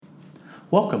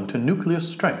Welcome to Nucleus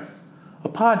Strength, a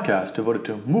podcast devoted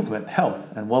to movement,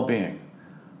 health, and well-being.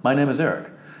 My name is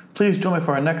Eric. Please join me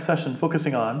for our next session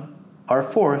focusing on our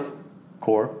fourth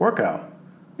core workout.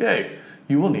 Yay!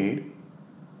 You will need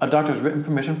a doctor's written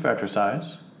permission for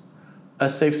exercise, a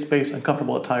safe space and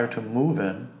comfortable attire to move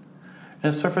in, and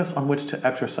a surface on which to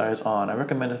exercise on. I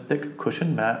recommend a thick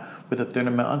cushioned mat with a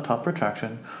thinner mat on top for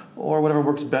traction, or whatever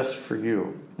works best for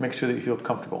you. Make sure that you feel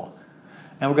comfortable.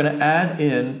 And we're going to add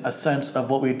in a sense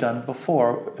of what we've done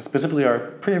before, specifically our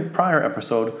prior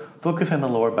episode, focusing on the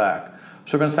lower back.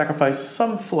 So we're going to sacrifice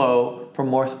some flow for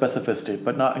more specificity,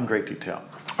 but not in great detail.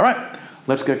 All right,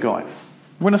 let's get going.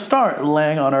 We're going to start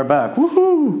laying on our back.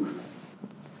 Woohoo!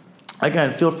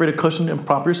 Again, feel free to cushion and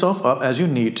prop yourself up as you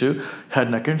need to,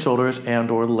 head, neck, and shoulders, and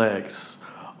or legs.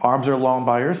 Arms are long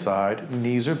by your side,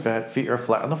 knees are bent, feet are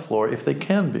flat on the floor if they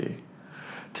can be.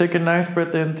 Take a nice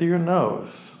breath in through your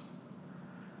nose.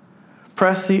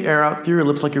 Press the air out through your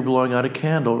lips like you're blowing out a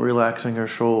candle, relaxing your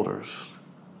shoulders.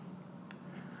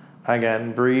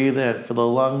 Again, breathe in. Feel the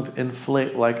lungs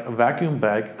inflate like a vacuum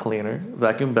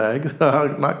bags,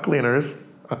 not cleaners.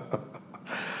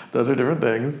 Those are different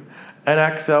things. And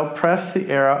exhale, press the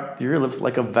air out through your lips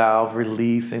like a valve,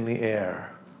 releasing the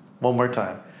air. One more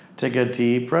time. Take a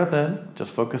deep breath in.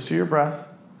 Just focus to your breath.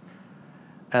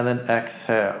 And then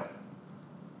exhale.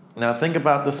 Now think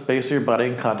about the space of your body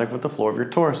in contact with the floor of your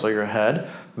torso, your head,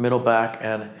 middle back,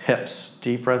 and hips.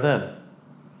 Deep breath in.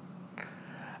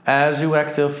 As you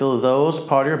exhale, feel those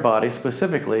part of your body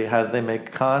specifically as they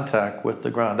make contact with the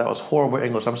ground. That was horrible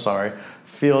English, I'm sorry.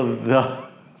 Feel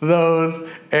those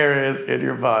areas in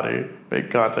your body make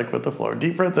contact with the floor.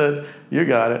 Deep breath in. You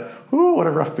got it. Whew, what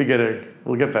a rough beginning.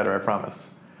 We'll get better, I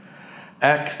promise.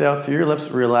 Exhale through your lips.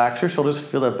 Relax your shoulders.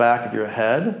 Feel the back of your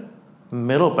head,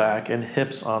 middle back, and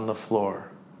hips on the floor,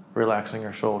 relaxing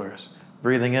your shoulders.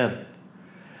 Breathing in.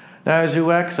 Now as you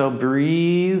exhale,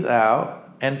 breathe out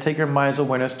and take your mind's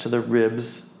awareness to the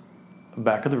ribs,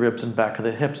 back of the ribs and back of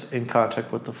the hips in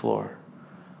contact with the floor.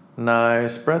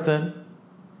 Nice breath in.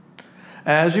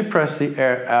 As you press the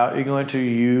air out, you're going to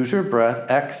use your breath,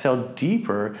 exhale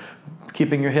deeper,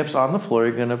 keeping your hips on the floor.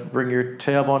 You're going to bring your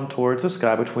tailbone towards the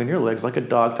sky between your legs like a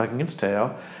dog tucking its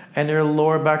tail, and your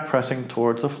lower back pressing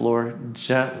towards the floor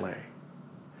gently.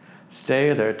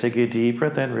 Stay there. Take a deep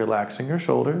breath in, relaxing your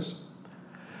shoulders.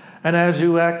 And as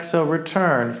you exhale,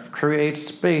 return. Create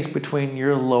space between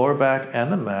your lower back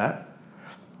and the mat.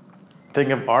 Think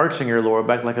of arching your lower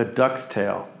back like a duck's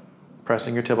tail,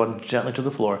 pressing your tailbone gently to the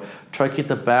floor. Try to keep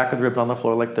the back of the ribs on the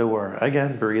floor like they were.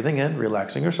 Again, breathing in,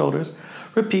 relaxing your shoulders.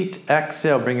 Repeat,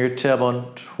 exhale, bring your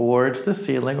tailbone towards the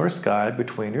ceiling or sky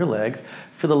between your legs.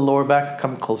 Feel the lower back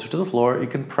come closer to the floor. You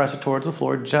can press it towards the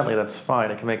floor gently, that's fine.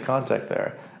 It can make contact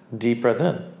there. Deep breath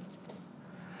in.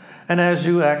 And as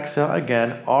you exhale,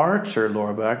 again, arch your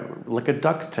lower back like a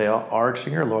duck's tail,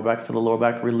 arching your lower back. Feel the lower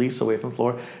back release away from the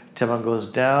floor. Tailbone goes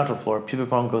down to the floor. Pubic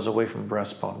bone goes away from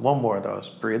breastbone. One more of those.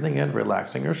 Breathing in,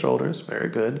 relaxing your shoulders. Very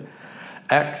good.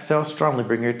 Exhale strongly.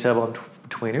 Bring your tailbone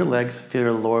between your legs. Feel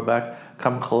your lower back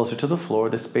come closer to the floor.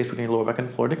 The space between your lower back and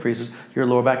the floor decreases. Your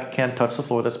lower back can't touch the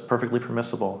floor. That's perfectly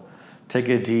permissible. Take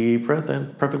a deep breath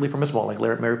in. Perfectly permissible, like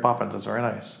Mary Poppins. That's very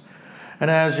nice. And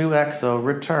as you exhale,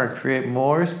 return. Create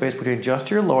more space between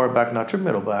just your lower back, not your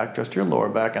middle back, just your lower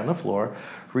back and the floor.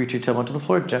 Reach your tailbone to the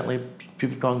floor gently.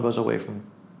 Pubic bone goes away from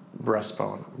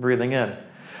breastbone. Breathing in.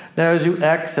 Now as you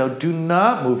exhale, do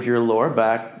not move your lower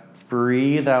back.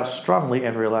 Breathe out strongly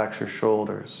and relax your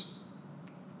shoulders.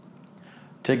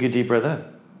 Take a deep breath in.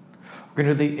 We're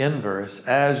going to do the inverse.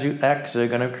 As you exhale,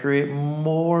 you're going to create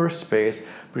more space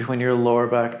between your lower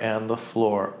back and the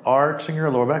floor, arching your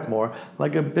lower back more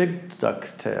like a big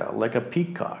duck's tail, like a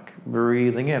peacock.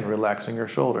 Breathing in, relaxing your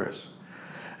shoulders.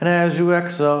 And as you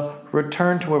exhale,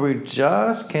 return to where we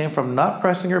just came from, not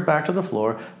pressing your back to the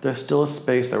floor. There's still a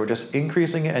space there. We're just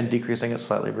increasing it and decreasing it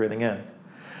slightly, breathing in.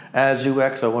 As you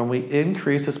exhale, when we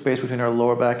increase the space between our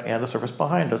lower back and the surface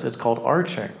behind us, it's called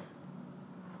arching.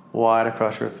 Wide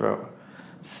across your throat.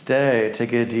 Stay.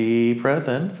 Take a deep breath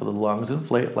in. Feel the lungs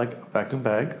inflate like vacuum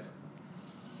bags.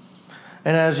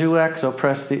 And as you exhale,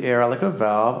 press the air out like a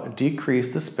valve.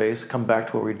 Decrease the space. Come back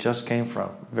to where we just came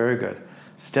from. Very good.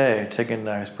 Stay. Take a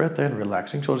nice breath in.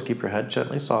 Relaxing shoulders. Keep your head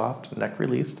gently soft. Neck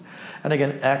released. And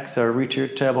again, exhale. Reach your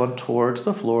tailbone towards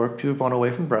the floor. Pubic bone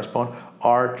away from breastbone.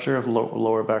 Arch your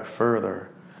lower back further.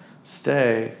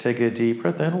 Stay. Take a deep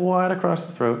breath in. Wide across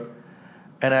the throat.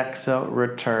 And exhale.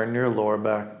 Return your lower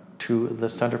back to the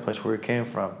center place where we came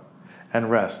from and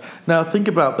rest. Now think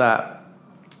about that.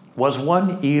 Was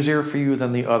one easier for you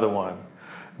than the other one?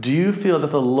 Do you feel that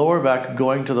the lower back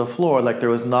going to the floor, like there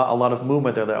was not a lot of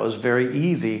movement there, that was very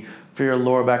easy for for your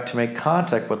lower back to make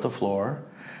contact with the floor?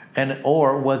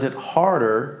 Or was it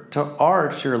harder to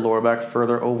arch your lower back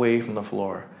further away from the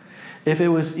floor? If it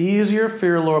was easier for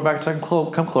your lower back to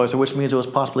come closer, which means it was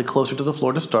possibly closer to the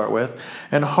floor to start with,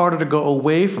 and harder to go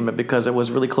away from it because it was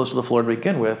really close to the floor to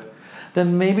begin with,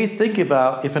 then maybe think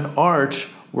about if an arch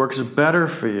works better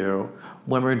for you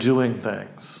when we're doing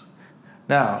things.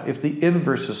 Now, if the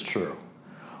inverse is true,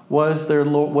 was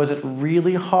it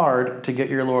really hard to get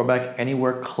your lower back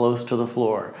anywhere close to the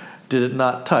floor? Did it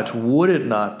not touch? Would it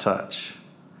not touch?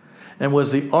 And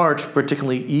was the arch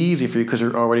particularly easy for you because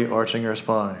you're already arching your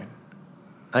spine?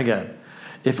 Again,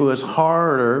 if it was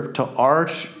harder to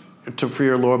arch for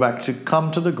your lower back to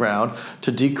come to the ground,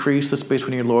 to decrease the space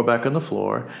between your lower back and the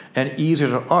floor, and easier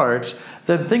to arch,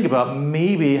 then think about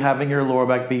maybe having your lower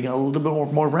back being a little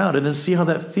bit more rounded and see how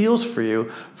that feels for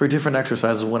you for different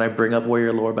exercises when I bring up where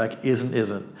your lower back is and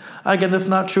isn't. Again, that's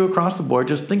not true across the board.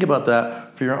 Just think about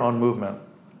that for your own movement.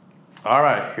 All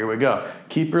right, here we go.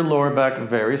 Keep your lower back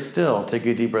very still. Take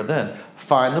a deep breath in.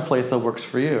 Find the place that works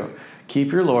for you.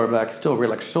 Keep your lower back still.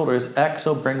 Relax your shoulders.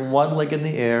 Exhale, bring one leg in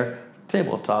the air.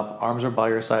 Tabletop, arms are by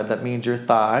your side. That means your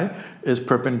thigh is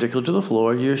perpendicular to the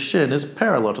floor. Your shin is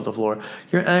parallel to the floor.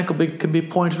 Your ankle can be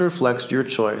pointed or flexed, your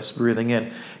choice. Breathing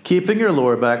in. Keeping your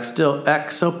lower back still.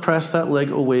 Exhale, press that leg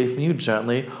away from you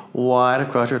gently, wide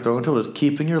across your throat and shoulders.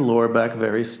 Keeping your lower back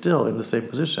very still in the same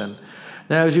position.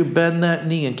 Now, as you bend that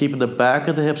knee and keeping the back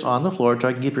of the hips on the floor,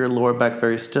 try to keep your lower back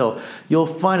very still. You'll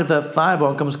find if that thigh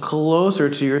bone comes closer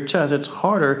to your chest, it's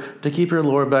harder to keep your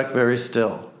lower back very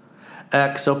still.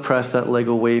 Exhale, press that leg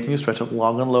away from you, stretch it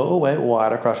long and low away,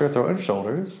 wide across your throat and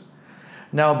shoulders.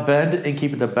 Now bend and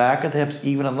keep the back of the hips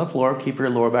even on the floor, keep your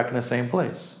lower back in the same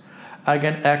place.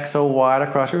 Again, exhale, wide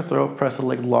across your throat, press the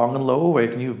leg long and low away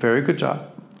from you. Very good job.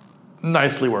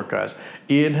 Nicely worked, guys.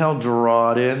 Inhale,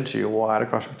 draw it into you, wide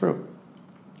across your throat.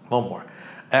 One more.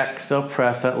 Exhale,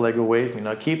 press that leg away from you.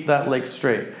 Now keep that leg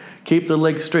straight. Keep the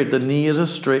leg straight. The knee is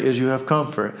as straight as you have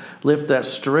comfort. Lift that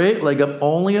straight leg up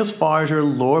only as far as your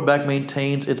lower back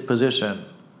maintains its position.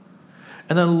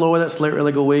 And then lower that straight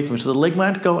leg away from you. So the leg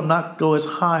might not go as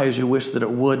high as you wish that it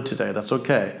would today. That's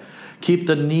okay. Keep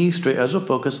the knee straight as a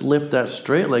focus. Lift that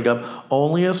straight leg up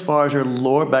only as far as your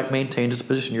lower back maintains its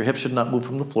position. Your hips should not move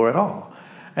from the floor at all.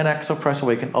 And exhale, press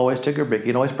away. You can always take a break. You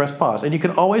can always press pause. And you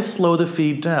can always slow the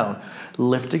feet down.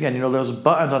 Lift again. You know those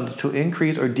buttons on to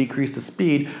increase or decrease the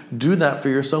speed. Do that for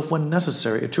yourself when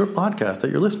necessary. It's your podcast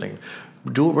that you're listening.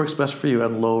 Do what works best for you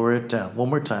and lower it down. One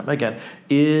more time. Again,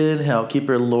 inhale. Keep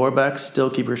your lower back still.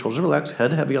 Keep your shoulders relaxed.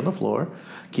 Head heavy on the floor.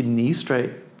 Keep knees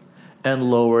straight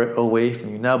and lower it away from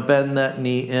you. Now bend that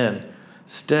knee in.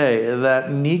 Stay. That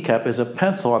kneecap is a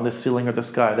pencil on the ceiling or the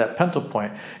sky, that pencil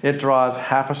point. It draws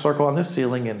half a circle on the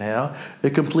ceiling, inhale.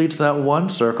 It completes that one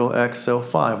circle, exhale,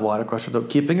 5, wide across your throat.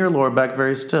 Keeping your lower back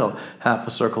very still. Half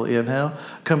a circle, inhale.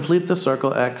 Complete the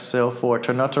circle, exhale, 4.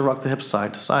 Try not to rock the hips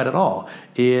side to side at all.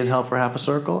 Inhale for half a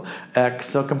circle.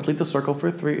 Exhale, complete the circle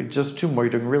for 3. Just 2 more,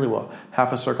 you're doing really well.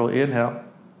 Half a circle, inhale.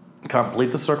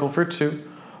 Complete the circle for 2.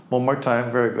 One more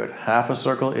time, very good. Half a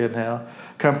circle, inhale.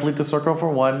 Complete the circle for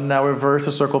 1. Now reverse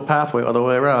the circle pathway all the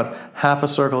way around. Half a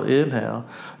circle, inhale.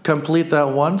 Complete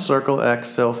that 1 circle,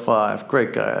 exhale, 5.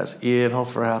 Great, guys. Inhale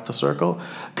for half the circle.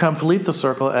 Complete the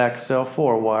circle, exhale,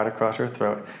 4. Wide across your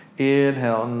throat.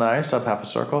 Inhale, nice job, half a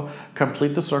circle.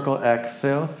 Complete the circle,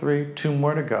 exhale, 3. 2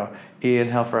 more to go.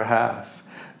 Inhale for half.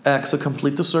 Exhale,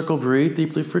 complete the circle, breathe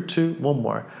deeply for 2. 1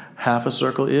 more. Half a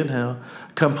circle, inhale.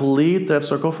 Complete that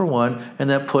circle for 1, and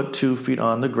then put 2 feet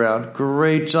on the ground.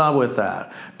 Great job with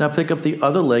that. Now pick up the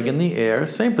other leg in the air,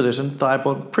 same position, thigh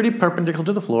bone pretty perpendicular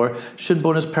to the floor, shin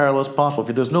bone as parallel as possible.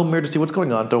 If there's no mirror to see what's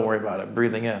going on, don't worry about it.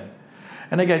 Breathing in.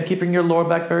 And again, keeping your lower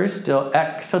back very still.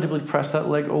 Exhale, deeply press that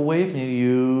leg away from you.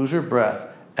 Use your breath.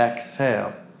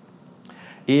 Exhale.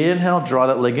 Inhale, draw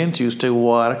that leg into you. Stay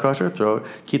wide across your throat.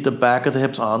 Keep the back of the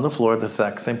hips on the floor, the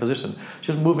exact same position.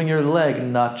 Just moving your leg,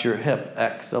 not your hip.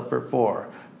 Exhale for 4.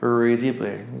 Breathe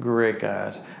deeply. Great,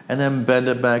 guys. And then bend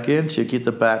it back into you. Keep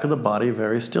the back of the body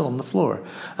very still on the floor.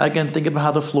 Again, think about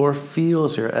how the floor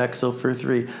feels here. Exhale for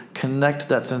 3. Connect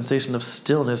that sensation of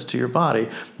stillness to your body.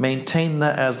 Maintain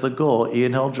that as the goal.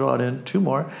 Inhale, draw it in. 2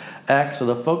 more. Exhale.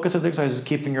 The focus of the exercise is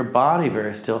keeping your body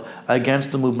very still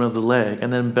against the movement of the leg.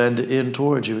 And then bend it in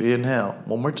towards you. Inhale.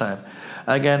 1 more time.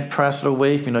 Again, press it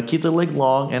away from you. Now keep the leg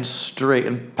long and straight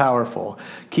and powerful.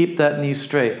 Keep that knee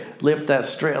straight. Lift that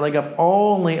straight leg up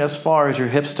only as far as your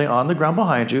hips stay on the ground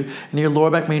behind you and your lower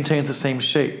back maintains the same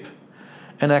shape.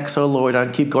 And exhale, lower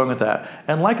down. Keep going with that.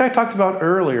 And like I talked about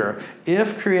earlier,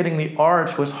 if creating the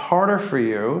arch was harder for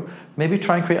you, maybe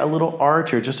try and create a little arch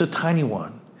here, just a tiny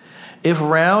one. If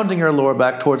rounding your lower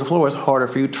back towards the floor is harder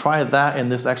for you, try that in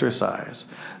this exercise.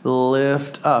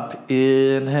 Lift up,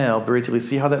 inhale, breathe deeply.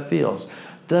 See how that feels.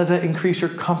 Does that increase your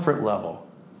comfort level?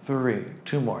 3,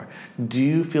 2 more. Do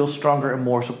you feel stronger and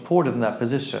more supported in that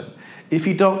position? If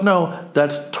you don't know,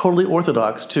 that's totally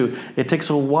orthodox too. It takes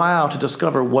a while to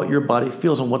discover what your body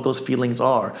feels and what those feelings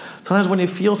are. Sometimes when you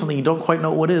feel something you don't quite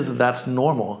know what it is, that's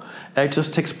normal. It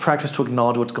just takes practice to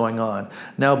acknowledge what's going on.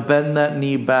 Now bend that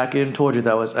knee back in towards you.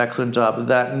 That was excellent job.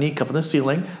 That knee up in the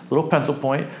ceiling, little pencil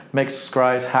point, makes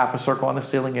scribes half a circle on the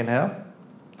ceiling. Inhale.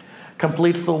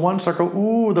 Completes the 1 circle.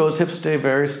 Ooh, those hips stay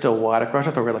very still. Wide across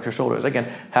your throat, relax your shoulders.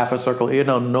 Again, half a circle.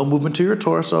 Inhale, no movement to your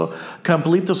torso.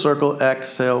 Complete the circle.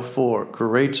 Exhale, 4.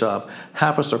 Great job.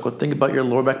 Half a circle. Think about your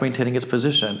lower back maintaining its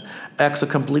position. Exhale,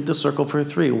 complete the circle for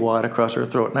 3. Wide across your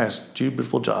throat. Nice.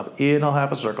 Beautiful job. Inhale,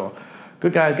 half a circle.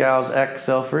 Good guys, gals.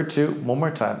 Exhale for 2. One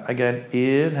more time. Again,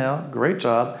 inhale. Great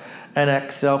job. And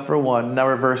exhale for 1. Now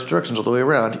reverse directions all the way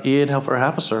around. Inhale for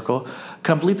half a circle.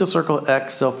 Complete the circle.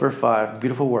 Exhale for 5.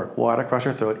 Beautiful work. Wide across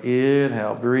your throat.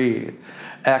 Inhale. Breathe.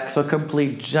 Exhale.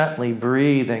 Complete gently.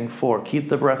 Breathing. 4. Keep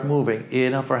the breath moving.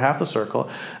 Inhale for half a circle.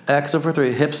 Exhale for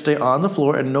 3. Hips stay on the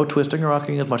floor and no twisting or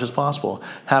rocking as much as possible.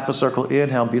 Half a circle.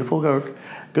 Inhale. Beautiful work.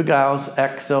 Good gals.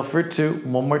 Exhale for 2.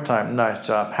 One more time. Nice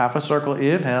job. Half a circle.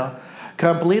 Inhale.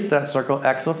 Complete that circle,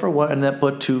 exhale for 1, and then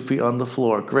put 2 feet on the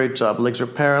floor. Great job. Legs are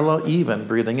parallel, even,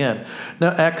 breathing in.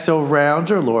 Now exhale,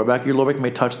 round your lower back. Your lower back may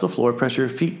touch the floor. Press your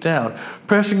feet down.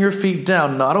 Pressing your feet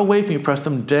down, not away from you. Press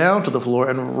them down to the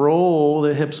floor and roll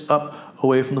the hips up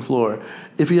away from the floor.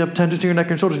 If you have tension to your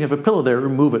neck and shoulders and you have a pillow there,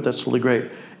 remove it. That's really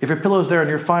great. If your pillow is there and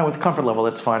you're fine with comfort level,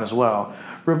 that's fine as well.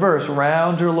 Reverse,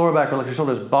 round your lower back, relax your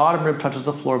shoulders. Bottom rib touches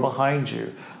the floor behind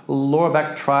you. Lower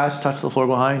back tries to touch the floor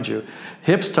behind you.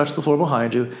 Hips touch the floor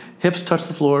behind you. Hips touch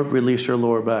the floor. Release your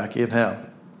lower back. Inhale.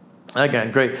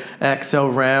 Again, great. Exhale,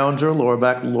 round your lower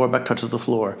back. Lower back touches the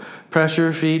floor. Press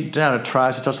your feet down. It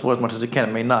tries to touch the floor as much as it can.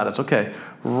 It may not. That's okay.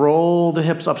 Roll the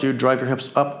hips up so you drive your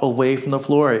hips up away from the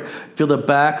floor. Feel the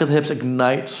back of the hips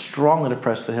ignite strongly to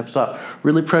press the hips up.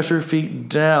 Really press your feet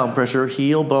down. Press your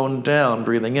heel bone down.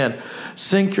 Breathing in.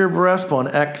 Sink your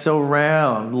breastbone. Exhale,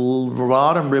 round.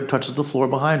 Bottom rib touches the floor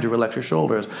behind you. Relax your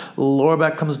shoulders. Lower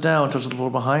back comes down, touches the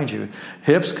floor behind you.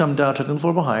 Hips come down, touching the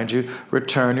floor behind you.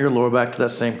 Return your lower back to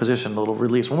that same position. A little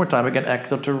release. One more time. Again,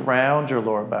 exhale to round your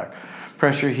lower back.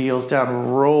 Press your heels down.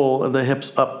 Roll the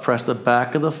hips up. Press the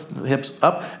back of the hips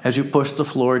up as you push the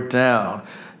floor down.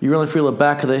 You really feel the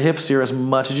back of the hips here as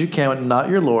much as you can, but not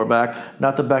your lower back,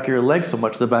 not the back of your legs so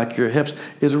much. The back of your hips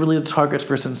is really the targets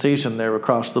for sensation there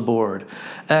across the board.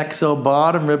 Exhale,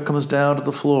 bottom rib comes down to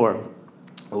the floor.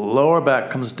 Lower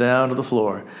back comes down to the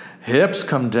floor. Hips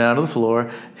come down to the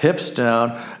floor, hips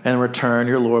down, and return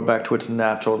your lower back to its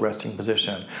natural resting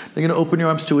position. You're going to open your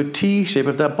arms to a T shape.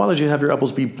 If that bothers you, have your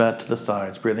elbows be bent to the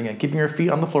sides. Breathing in, keeping your feet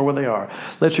on the floor where they are.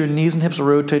 Let your knees and hips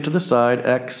rotate to the side.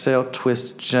 Exhale,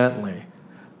 twist gently.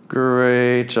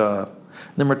 Great job.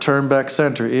 Then return back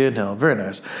center. Inhale. Very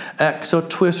nice. Exhale,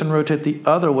 twist and rotate the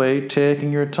other way,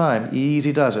 taking your time.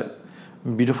 Easy does it.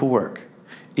 Beautiful work.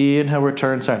 Inhale,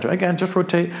 return center. Again, just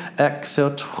rotate.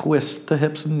 Exhale, twist the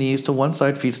hips and knees to one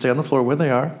side. Feet stay on the floor where they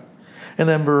are. And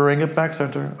then bring it back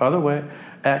center. Other way.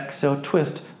 Exhale,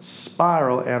 twist,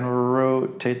 spiral, and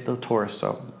rotate the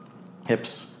torso.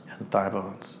 Hips and thigh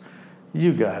bones.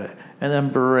 You got it. And then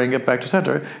bring it back to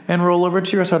center and roll over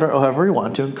to your side or however you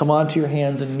want to. And come onto your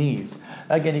hands and knees.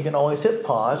 Again, you can always hit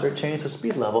pause or change the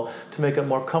speed level to make it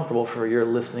more comfortable for your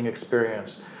listening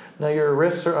experience. Now your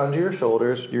wrists are under your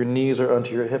shoulders, your knees are under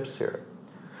your hips here.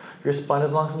 Your spine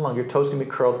is nice and long. Your toes can be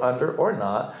curled under or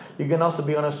not. You can also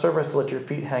be on a surface to let your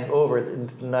feet hang over.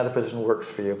 Neither position works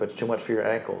for you if it's too much for your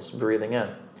ankles. Breathing in.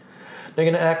 Now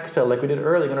you're going to exhale like we did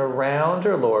earlier. You're going to round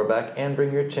your lower back and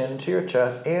bring your chin to your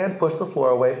chest and push the floor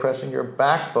away, pressing your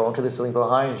backbone to the ceiling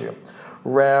behind you.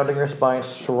 Rounding your spine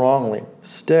strongly.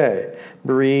 Stay.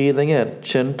 Breathing in.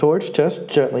 Chin towards chest,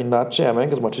 gently, not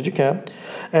jamming as much as you can.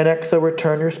 And exhale,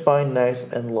 return your spine nice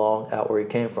and long out where you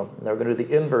came from. Now we're going to do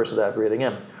the inverse of that, breathing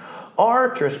in.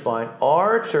 Arch your spine,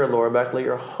 arch your lower back, let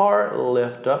your heart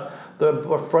lift up. The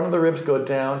front of the ribs go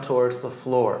down towards the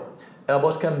floor.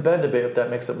 Elbows can bend a bit if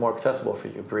that makes it more accessible for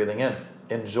you. Breathing in.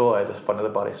 Enjoy this front of the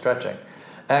body stretching.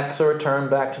 Exhale, return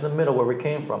back to the middle where we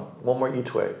came from. One more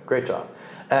each way. Great job.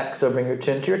 Exhale, bring your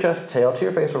chin to your chest, tail to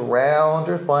your face, round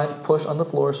your spine, push on the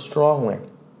floor strongly.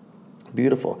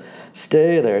 Beautiful.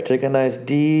 Stay there. Take a nice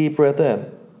deep breath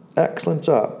in. Excellent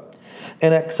job.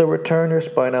 And exhale, return your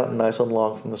spine out nice and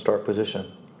long from the start position.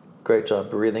 Great job.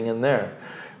 Breathing in there.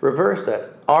 Reverse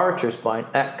that. Arch your spine.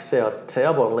 Exhale.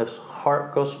 Tailbone lifts.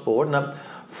 Heart goes forward and up.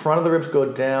 Front of the ribs go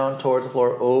down towards the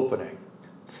floor, opening.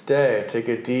 Stay. Take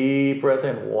a deep breath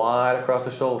in, wide across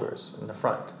the shoulders in the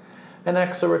front. And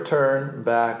exhale, return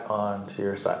back onto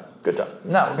your side. Good job.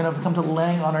 Now we're going to come to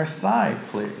laying on our side,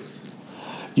 please.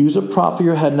 Use a prop for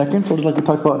your head, neck, and shoulders like we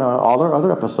talked about in all our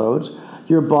other episodes.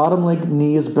 Your bottom leg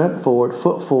knee is bent forward,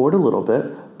 foot forward a little bit.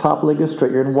 Top leg is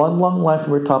straight. You're in one long line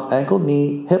from your top ankle,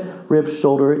 knee, hip, rib,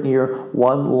 shoulder, ear,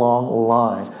 one long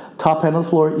line. Top hand on the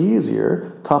floor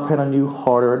easier, top hand on you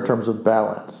harder in terms of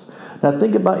balance. Now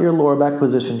think about your lower back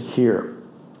position here.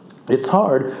 It's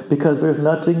hard because there's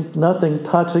nothing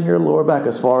touching your lower back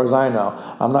as far as I know.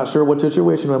 I'm not sure what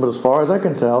situation you're in, but as far as I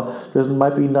can tell, there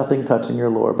might be nothing touching your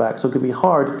lower back. So it could be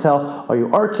hard to tell, are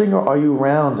you arching or are you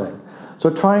rounding? So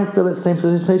try and feel that same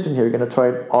sensation here. You're going to try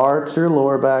and arch your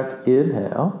lower back,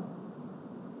 inhale.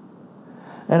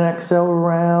 And exhale,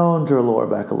 round your lower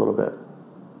back a little bit.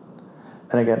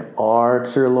 And again,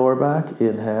 arch your lower back,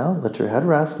 inhale, let your head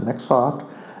rest, neck soft,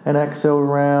 and exhale,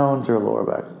 round your lower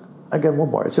back. Again,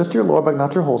 one more. It's just your lower back,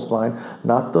 not your whole spine,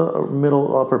 not the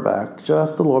middle upper back,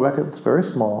 just the lower back. It's very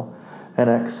small. And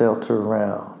exhale to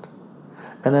round.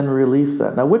 And then release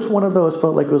that. Now, which one of those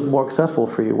felt like it was more accessible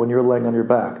for you when you're laying on your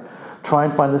back? Try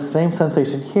and find the same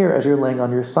sensation here as you're laying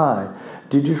on your side.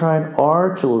 Did you try and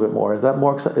arch a little bit more? Is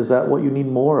that what you need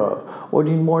more of? Or do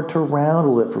you need more to round a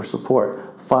little bit for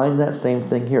support? Find that same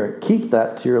thing here. Keep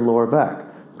that to your lower back.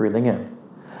 Breathing in.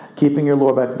 Keeping your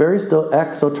lower back very still.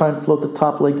 Exhale, try and float the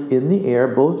top leg in the air.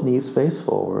 Both knees face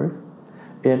forward.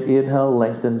 And inhale,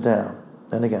 lengthen down.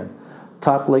 And again,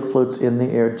 top leg floats in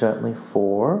the air gently.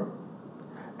 4.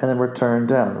 And then return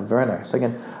down. Very nice.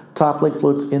 Again, top leg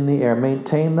floats in the air.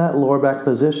 Maintain that lower back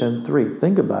position. 3.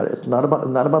 Think about it. It's not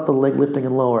about the leg lifting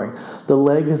and lowering. The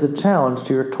leg is a challenge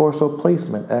to your torso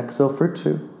placement. Exhale for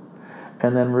 2.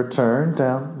 And then return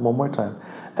down. One more time.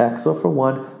 Exhale for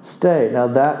 1. Stay. Now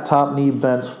that top knee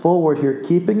bends forward here,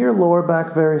 keeping your lower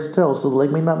back very still. So the leg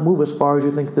may not move as far as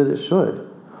you think that it should,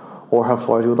 or how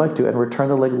far as you would like to. And return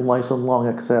the leg nice and long.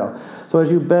 Exhale. So as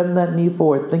you bend that knee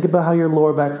forward, think about how your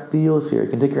lower back feels here. You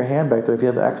can take your hand back there if you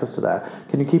have access to that.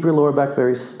 Can you keep your lower back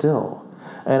very still?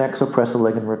 And exhale, press the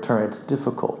leg and return. It's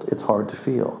difficult. It's hard to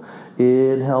feel.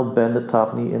 Inhale, bend the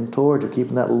top knee in towards you,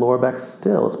 keeping that lower back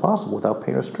still as possible without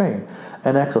pain or strain.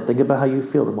 And exhale, think about how you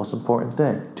feel, the most important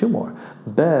thing. 2 more.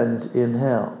 Bend,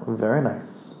 inhale. Very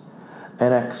nice.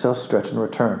 And exhale, stretch and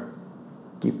return.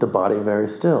 Keep the body very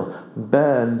still.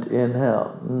 Bend,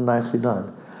 inhale. Nicely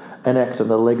done. And exhale,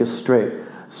 the leg is straight.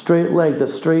 Straight leg, the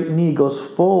straight knee goes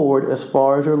forward as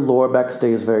far as your lower back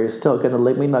stays very still. Again, the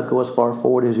leg may not go as far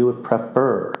forward as you would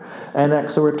prefer. And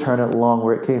exhale, return it long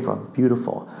where it came from.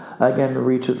 Beautiful. Again,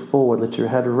 reach it forward. Let your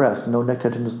head rest. No neck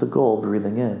tension is the goal.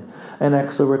 Breathing in. And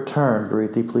exhale, return.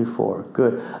 Breathe deeply forward.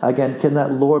 Good. Again, can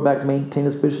that lower back maintain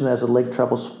its position as the leg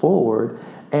travels forward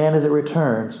and as it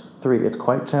returns? 3. It's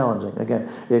quite challenging. Again,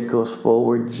 it goes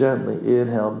forward gently.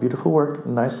 Inhale. Beautiful work.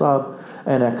 Nice job.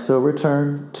 And exhale,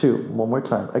 return. 2. One more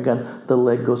time. Again, the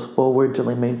leg goes forward,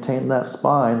 gently maintain that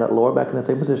spine, that lower back in the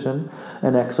same position.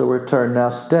 And exhale, return.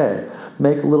 Now stay.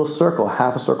 Make a little circle,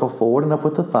 half a circle forward and up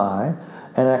with the thigh.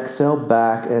 And exhale,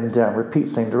 back and down. Repeat,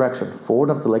 same direction. Forward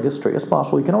and up, the leg as straight as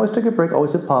possible. You can always take a break,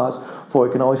 always hit pause. Forward,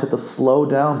 you can always hit the slow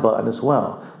down button as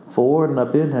well. Forward and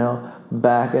up, inhale,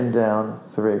 back and down.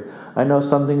 3. I know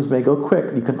some things may go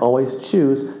quick. You can always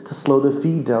choose to slow the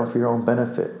feet down for your own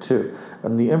benefit too.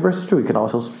 And the inverse is true. You can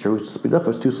also choose to speed up if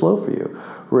it's too slow for you.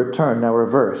 Return. Now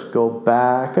reverse. Go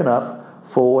back and up,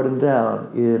 forward and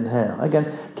down. Inhale.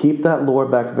 Again, keep that lower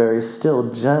back very still.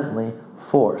 Gently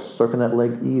force. Circling that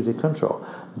leg easy. Control.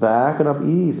 Back and up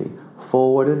easy.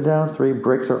 Forward and down. 3.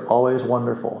 Breaks are always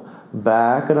wonderful.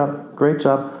 Back and up. Great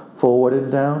job. Forward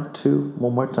and down. 2.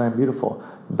 One more time. Beautiful.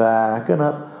 Back and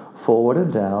up. Forward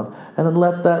and down. And then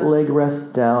let that leg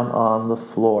rest down on the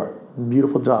floor.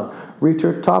 Beautiful job. Reach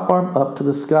your top arm up to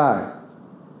the sky.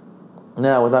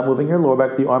 Now, without moving your lower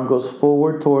back, the arm goes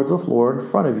forward towards the floor in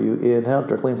front of you. Inhale,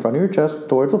 directly in front of your chest,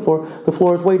 towards the floor. The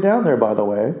floor is way down there, by the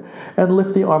way. And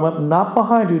lift the arm up, not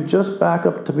behind you, just back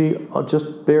up to be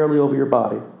just barely over your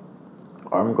body.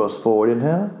 Arm goes forward,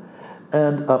 inhale,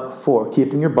 and up 4.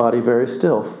 Keeping your body very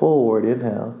still. Forward,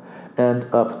 inhale, and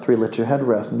up 3. Let your head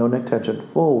rest. No neck tension.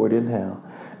 Forward, inhale,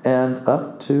 and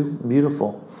up 2.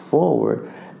 Beautiful. Forward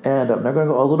and up. Now we're going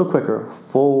to go a little quicker.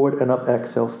 Forward and up.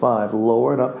 Exhale. 5.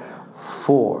 Lower and up.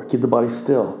 4. Keep the body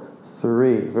still.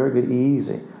 3. Very good.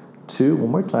 Easy. 2.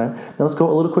 One more time. Now let's go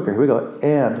a little quicker. Here we go.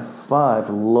 And 5.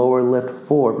 Lower lift.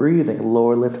 4. Breathing.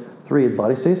 Lower lift. 3. The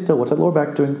body stays still. What's that lower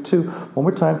back doing? 2. One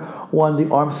more time. 1.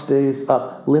 The arm stays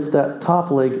up. Lift that top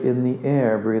leg in the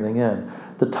air. Breathing in.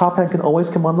 The top hand can always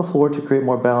come on the floor to create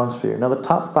more balance for you. Now the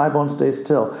top thigh bone stays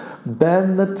still.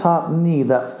 Bend the top knee.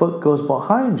 That foot goes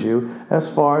behind you as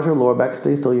far as your lower back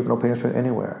stays still. You have no pain or strain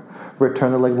anywhere.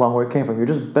 Return the leg long where it came from. You're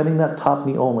just bending that top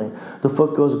knee only. The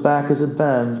foot goes back as it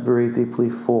bends. Breathe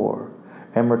deeply, 4.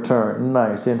 And return.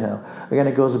 Nice. Inhale. Again,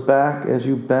 it goes back as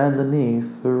you bend the knee,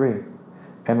 3.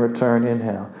 And return.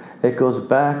 Inhale. It goes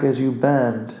back as you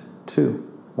bend, 2.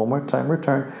 One more time,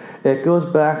 return. It goes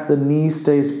back, the knee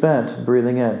stays bent,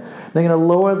 breathing in. Now you're going to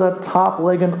lower the top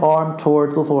leg and arm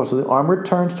towards the floor. So the arm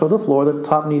returns toward the floor, the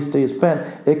top knee stays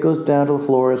bent. It goes down to the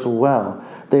floor as well.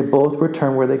 They both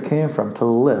return where they came from, to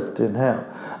lift, inhale.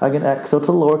 Again, exhale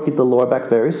to lower, keep the lower back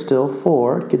very still,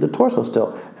 4, keep the torso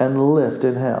still, and lift,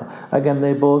 inhale. Again,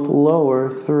 they both lower,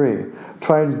 3.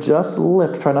 Try and just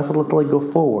lift, try not to let the leg go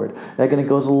forward. Again, it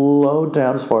goes low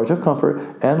down as far as you have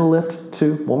comfort, and lift,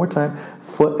 2, one more time.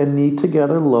 Foot and knee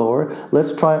together, lower.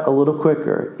 Let's try a little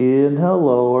quicker. Inhale,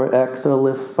 lower, exhale,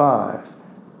 lift, 5,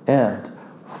 and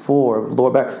 4.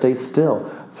 Lower back stays still.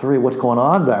 3, what's going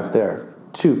on back there?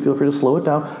 2, feel free to slow it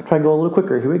down. Try and go a little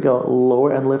quicker. Here we go.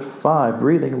 Lower and lift, 5.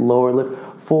 Breathing, lower,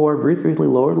 lift, 4. Breathe briefly,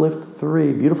 lower, lift,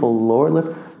 3. Beautiful. Lower,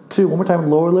 lift, 2. One more time,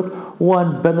 lower, lift,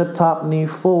 1. Bend the top knee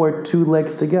forward, 2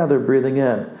 legs together, breathing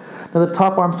in. Now the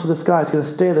top arm's to the sky. It's going to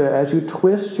stay there. As you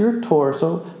twist your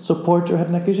torso, support your head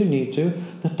and neck as you need to.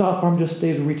 The top arm just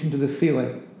stays reaching to the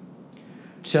ceiling.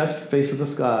 Chest faces the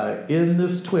sky. In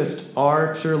this twist,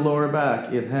 arch your lower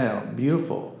back. Inhale.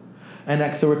 Beautiful. And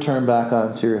exhale, return back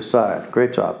onto your side.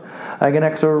 Great job. Again,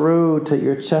 exhale, rotate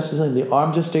your chest to the ceiling. The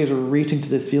arm just stays reaching to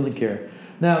the ceiling here.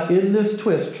 Now, in this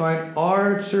twist, try and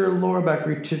arch your lower back.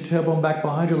 Reach your tailbone back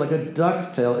behind you like a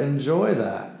duck's tail. Enjoy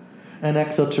that. And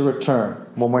exhale to return.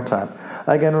 One more time.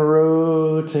 Again,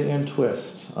 rotate and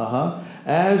twist.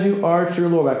 As you arch your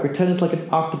lower back, pretend it's like an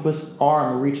octopus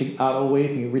arm reaching out away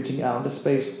from you, reaching out into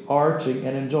space, arching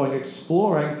and enjoying,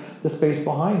 exploring the space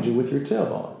behind you with your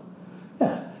tailbone.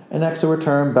 Yeah. And exhale,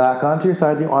 return back onto your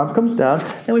side. The arm comes down,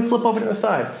 and we flip over to the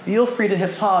side. Feel free to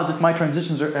hit pause if my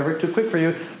transitions are ever too quick for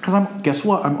you, because guess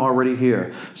what? I'm already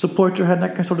here. Support your head,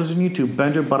 neck, and shoulders as you need to.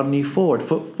 Bend your bottom knee forward,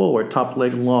 foot forward, top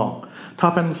leg long.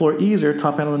 Top hand on the floor easier,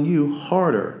 top hand on you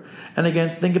harder. And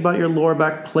again, think about your lower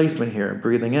back placement here.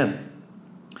 Breathing in.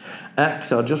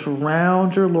 Exhale, just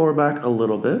round your lower back a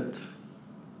little bit.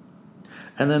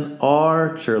 And then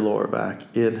arch your lower back.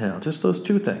 Inhale. Just those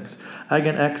 2 things.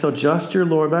 Again, exhale, just your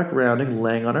lower back rounding,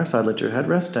 laying on our side. Let your head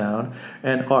rest down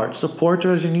and arch. Support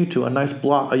your as you need to. A nice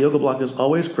block, a yoga block is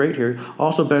always great here.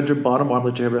 Also bend your bottom arm,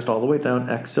 let your head rest all the way down.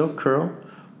 Exhale, curl.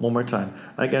 One more time.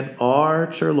 Again,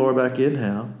 arch your lower back.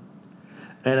 Inhale.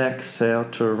 And exhale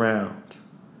to round.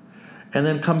 And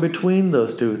then come between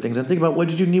those 2 things and think about, what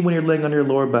did you need when you're laying on your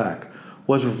lower back?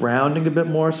 Was rounding a bit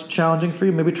more challenging for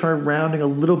you? Maybe try rounding a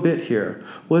little bit here.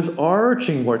 Was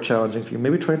arching more challenging for you?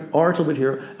 Maybe try and arch a little bit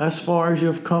here as far as you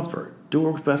have comfort. Do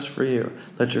what works best for you.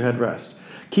 Let your head rest.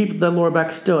 Keep the lower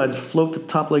back still and float the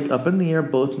top leg up in the air,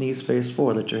 both knees face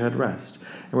forward. Let your head rest.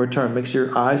 In return, make sure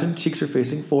your eyes and cheeks are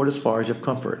facing forward as far as you have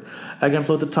comfort. Again,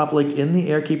 float the top leg in the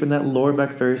air, keeping that lower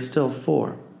back very still,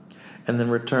 4. And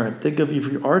then return. Think of,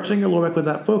 if you're arching your lower back with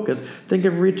that focus, think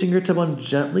of reaching your tailbone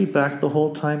gently back the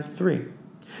whole time, 3.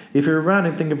 If you're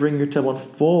rounding, think of bringing your tailbone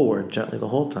forward gently the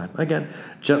whole time. Again,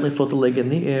 gently float the leg in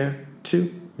the air,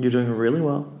 2. You're doing really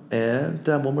well. And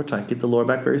down one more time. Keep the lower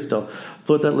back very still.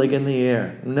 Float that leg in the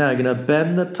air. Now you're going to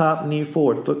bend the top knee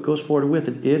forward. Foot goes forward with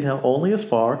it. Inhale only as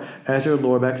far as your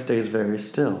lower back stays very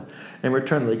still. And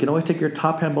return. You can always take your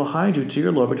top hand behind you to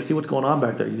your lower back to see what's going on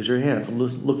back there. Use your hands.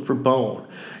 Look for bone.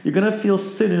 You're going to feel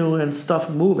sinew and stuff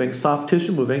moving, soft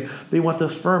tissue moving, but you want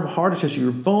this firm, harder tissue,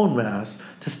 your bone mass,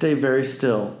 to stay very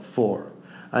still, 4.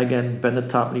 Again, bend the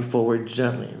top knee forward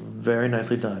gently. Very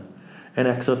nicely done. And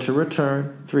exhale to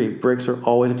return, 3. Breaks are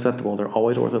always acceptable. They're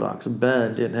always orthodox.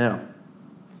 Bend, inhale.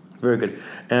 Very good.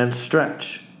 And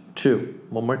stretch, 2.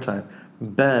 One more time.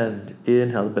 Bend,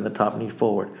 inhale, bend the top knee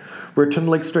forward. Return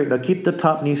the leg straight. Now keep the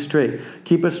top knee straight.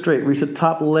 Keep it straight. Reach the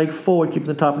top leg forward, keeping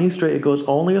the top knee straight. It goes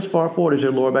only as far forward as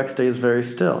your lower back stays very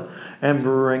still. And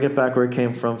bring it back where it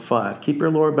came from, 5. Keep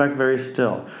your lower back very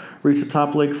still. Reach the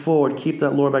top leg forward. Keep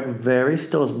that lower back very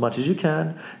still as much as you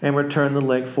can. And return the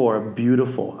leg forward.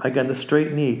 Beautiful. Again, the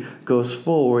straight knee goes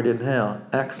forward. Inhale.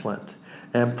 Excellent.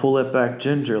 And pull it back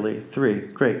gingerly. 3.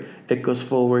 Great. It goes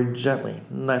forward gently.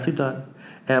 Nicely done.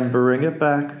 And bring it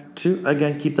back 2.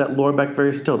 Again, keep that lower back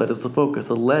very still. That is the focus.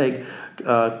 The leg,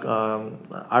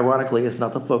 ironically, is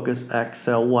not the focus.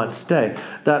 Exhale, 1. Stay.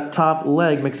 That top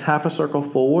leg makes half a circle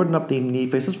forward and up. The knee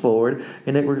faces forward,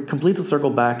 and it completes the circle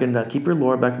back and down. Keep your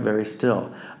lower back very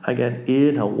still. Again,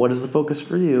 inhale. What is the focus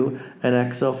for you? And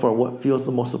exhale, for what feels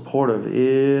the most supportive.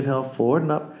 Inhale, forward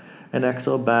and up. And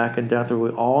exhale back and down through. We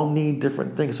all need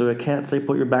different things. So I can't say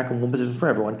put your back in one position for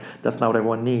everyone. That's not what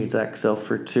everyone needs. Exhale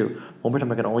for 2. One more time,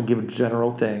 I can only give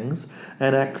general things.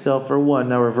 And exhale for 1.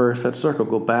 Now reverse that circle.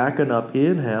 Go back and up.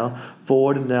 Inhale,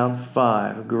 forward and down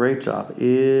 5. Great job.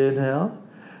 Inhale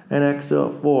and exhale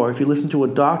 4. If you listen to a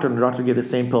doctor and the doctor gave the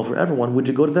same pill for everyone, would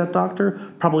you go to that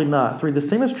doctor? Probably not. 3. The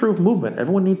same is true of movement.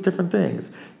 Everyone needs different things.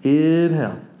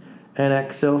 Inhale. And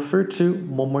exhale for 2.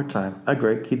 One more time.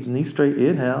 Great. Keep the knee straight.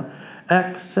 Inhale.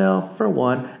 Exhale for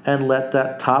 1. And let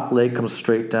that top leg come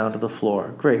straight down to the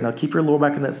floor. Great. Now keep your lower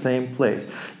back in that same place.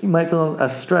 You might feel a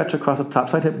stretch across the top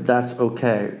side hip. That's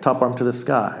okay. Top arm to the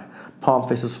sky. Palm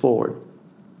faces forward.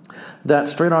 That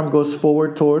straight arm goes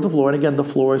forward toward the floor. And again, the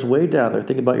floor is way down there.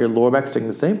 Think about your lower back staying in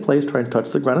the same place. Try and touch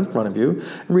the ground in front of you.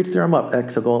 And reach the arm up.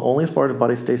 Exhale, going only as far as the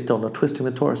body stays still. No twisting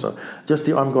the torso. Just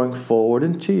the arm going forward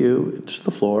into you, to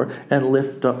the floor. And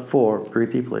lift up 4.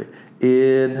 Breathe deeply.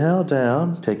 Inhale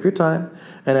down. Take your time.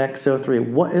 And exhale 3.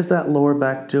 What is that lower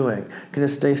back doing? Can it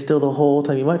stay still the whole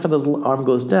time? You might find the arm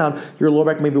goes down. Your lower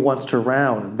back maybe wants to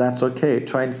round. That's okay.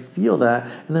 Try and feel that.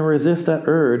 And then resist that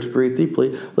urge. Breathe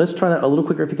deeply. Let's try that a little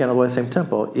quicker if you can, otherwise same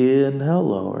tempo. Inhale,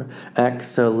 lower.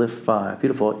 Exhale, lift 5.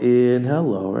 Beautiful. Inhale,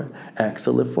 lower.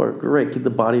 Exhale, lift 4. Great. Keep the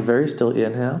body very still.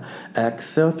 Inhale.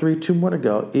 Exhale 3. 2 more to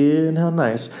go. Inhale,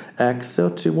 nice.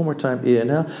 Exhale 2. One more time.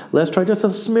 Inhale. Let's try just a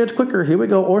smidge quicker. Here we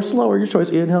go. Or slower. Your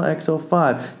choice. Inhale, exhale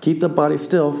 5. Keep the body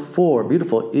still. 4.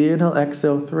 Beautiful. Inhale,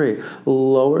 exhale 3.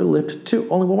 Lower, lift 2.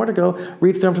 Only one more to go.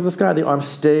 Reach the arm to the sky. The arm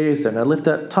stays there. Now lift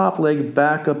that top leg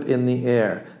back up in the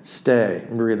air. Stay.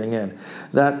 Breathing in.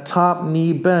 That top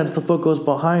knee bends. The foot goes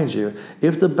behind you.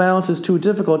 If the balance is too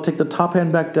difficult, take the top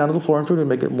hand back down to the floor and through to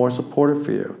make it more supportive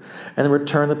for you. And then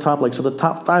return the top leg. So the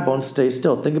top thigh bone stays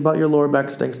still. Think about your lower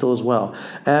back staying still as well.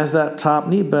 As that top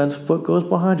knee bends, foot goes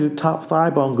behind you. Top thigh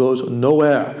bone goes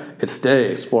nowhere. It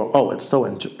stays for, it's so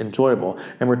enjoyable.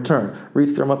 And return.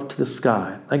 Reach the arm up to the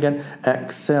sky. Again,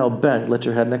 exhale, bend. Let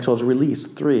your head, neck, shoulders release.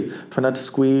 3. Try not to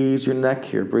squeeze your neck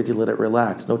here. Breathe, let it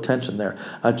relax. No tension there.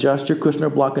 Adjust your cushion or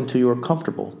block until you are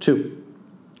comfortable. 2.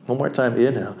 One more time.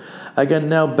 Inhale. Again,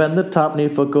 now bend the top knee.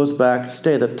 Foot goes back.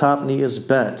 Stay. The top knee is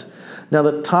bent. Now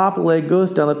the top leg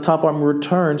goes down, the top arm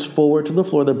returns forward to the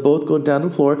floor. They both go down to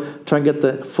the floor. Try and get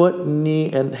the foot, knee,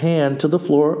 and hand to the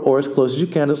floor or as close as you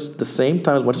can at the same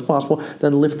time as much as possible.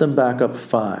 Then lift them back up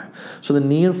 5. So the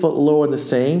knee and foot lower at the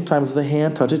same time as the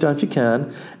hand. Touch it down if you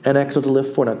can. And exhale to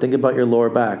lift forward. Now think about your lower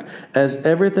back. As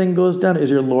everything goes down,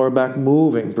 is your lower back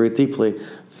moving? Breathe deeply.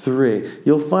 3.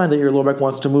 You'll find that your lower back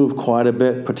wants to move quite a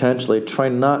bit, potentially. Try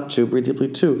not to. Breathe deeply.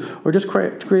 2. Or just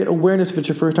create awareness if it's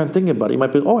your first time thinking about it. You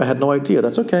might be, I had no idea.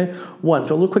 That's okay. 1.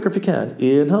 Go a little quicker if you can.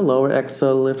 Inhale, lower.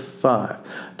 Exhale, lift 5.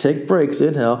 Take breaks.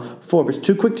 Inhale. 4. If it's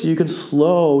too quick to you, can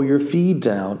slow your feet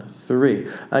down. 3.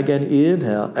 Again,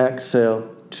 inhale.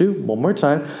 Exhale. 2. One more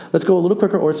time. Let's go a little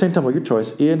quicker or same tempo, your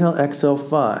choice. Inhale, exhale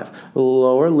 5.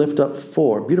 Lower, lift up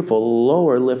 4. Beautiful.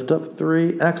 Lower, lift up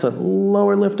 3. Excellent.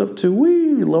 Lower, lift up 2.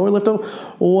 Whee! Lower, lift up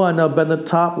 1. Now bend the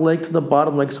top leg to the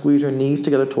bottom leg. Squeeze your knees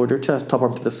together toward your chest. Top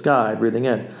arm to the sky. Breathing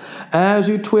in. As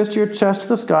you twist your chest to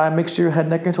the sky, make sure your head,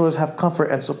 neck, and shoulders have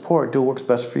comfort and support. Do what works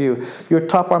best for you. Your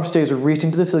top arm stays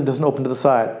reaching to the ceiling, doesn't open to the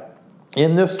side.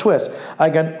 In this twist,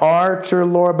 again, arch your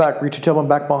lower back. Reach your tailbone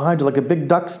back behind you like a big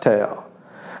duck's tail.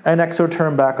 And exhale,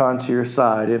 turn back onto your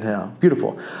side. Inhale.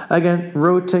 Beautiful. Again,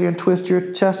 rotate and twist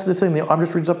your chest to the ceiling. The arm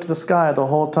just reaches up to the sky the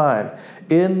whole time.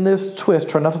 In this twist,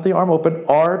 try not to let the arm open.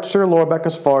 Arch your lower back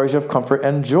as far as you have comfort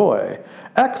and joy.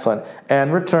 Excellent.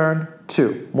 And return.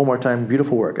 2. One more time.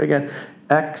 Beautiful work. Again,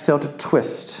 exhale to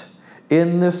twist.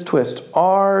 In this twist,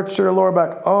 arch your lower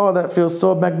back. Oh, that feels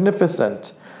so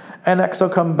magnificent. And exhale,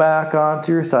 come back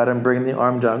onto your side and bring the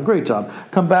arm down. Great job.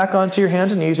 Come back onto your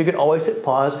hands and knees. You can always hit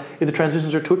pause if the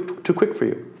transitions are too quick for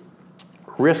you.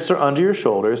 Wrists are under your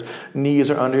shoulders. Knees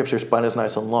are under your hips. Your spine is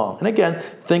nice and long. And again,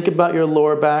 think about your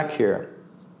lower back here.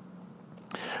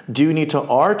 Do you need to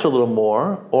arch a little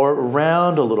more or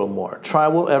round a little more? Try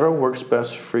whatever works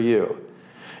best for you.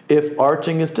 If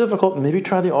arching is difficult, maybe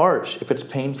try the arch if it's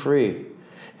pain-free.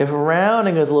 If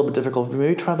rounding is a little bit difficult,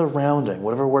 maybe try the rounding,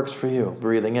 whatever works for you.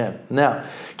 Breathing in. Now,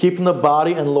 keeping the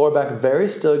body and lower back very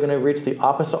still, you're going to reach the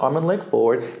opposite arm and leg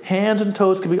forward. Hands and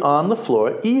toes can be on the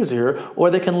floor, easier, or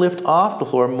they can lift off the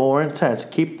floor, more intense.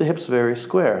 Keep the hips very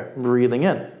square. Breathing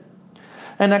in.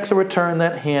 And next, return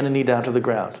that hand and knee down to the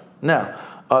ground. Now,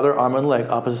 Other arm and leg,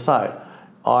 opposite side.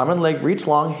 Arm and leg reach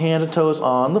long, hands and toes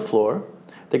on the floor.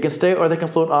 They can stay or they can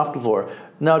float off the floor.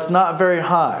 Now it's not very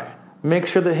high. Make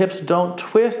sure the hips don't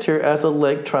twist here as the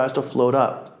leg tries to float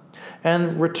up.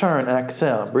 And return,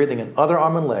 exhale, breathing in. Other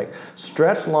arm and leg.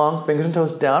 Stretch long, fingers and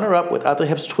toes down or up without the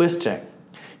hips twisting.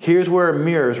 Here's where a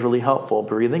mirror is really helpful.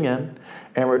 Breathing in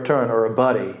and return, or a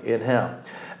buddy. Inhale.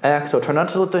 Exhale. Try not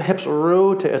to let the hips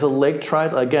rotate as the leg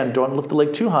tries. Again, don't lift the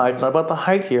leg too high. It's not about the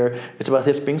height here. It's about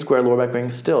hips being square, lower back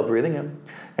being still. Breathing in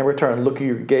and return. Look at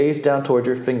your gaze down towards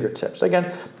your fingertips.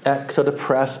 Again, exhale to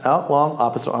press out long,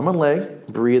 opposite arm and leg.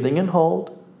 Breathing in,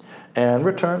 hold. And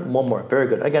return. One more. Very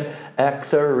good. Again,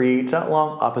 exhale, reach out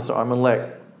long, opposite arm and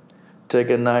leg. Take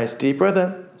a nice deep breath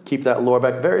in. Keep that lower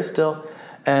back very still.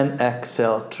 And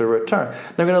exhale to return.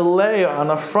 Now we're going to lay on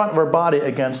the front of our body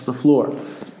against the floor.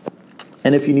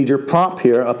 And if you need your prop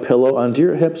here, a pillow under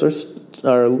your hips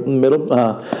or middle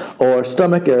or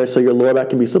stomach area so your lower back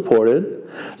can be supported,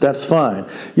 that's fine.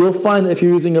 You'll find that if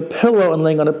you're using a pillow and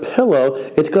laying on a pillow,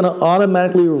 it's going to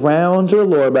automatically round your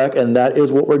lower back, and that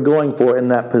is what we're going for in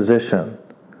that position.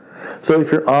 So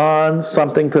if you're on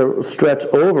something to stretch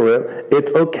over it,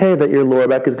 it's okay that your lower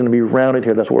back is going to be rounded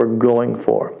here. That's what we're going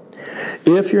for.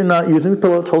 If you're not using the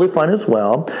pillow, totally fine as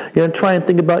well. You're going to try and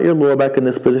think about your lower back in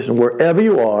this position. Wherever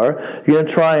you are, you're going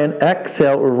to try and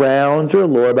exhale, round your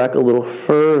lower back a little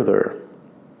further.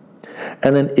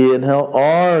 And then inhale,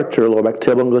 arch your lower back.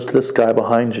 Tailbone goes to the sky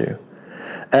behind you.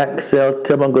 Exhale,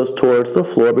 tailbone goes towards the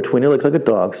floor between your legs like a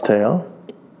dog's tail.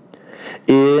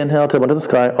 Inhale, tailbone to the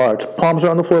sky, arch. Palms are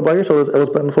on the floor by your shoulders, elbows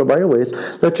bent on the floor by your waist.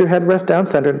 Let your head rest down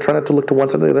center and try not to look to one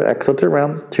side or the other. Exhale to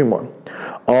round. 2 more.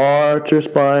 Arch your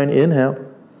spine, inhale.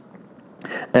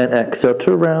 And exhale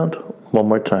to round. 1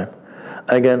 more time.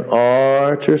 Again,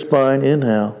 arch your spine,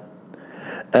 inhale.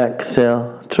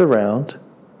 Exhale to round.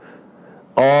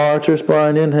 Arch your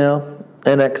spine, inhale.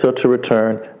 And exhale to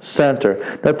return, center.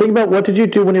 Now think about, what did you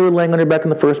do when you were laying on your back in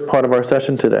the first part of our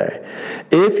session today?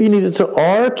 If you needed to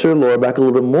arch your lower back a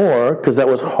little bit more, because that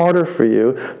was harder for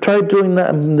you, try doing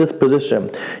that in this position.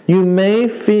 You may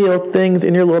feel things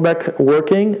in your lower back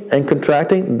working and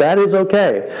contracting. That is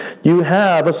okay. You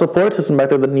have a support system back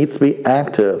there that needs to be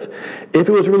active. If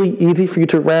it was really easy for you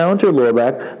to round your lower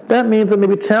back, that means that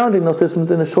maybe challenging those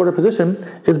systems in a shorter position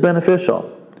is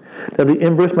beneficial. Now, the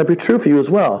inverse might be true for you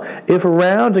as well. If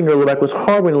rounding your lower back was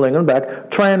hard when you're laying on the back,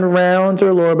 try and round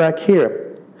your lower back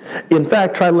here. In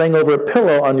fact, try laying over a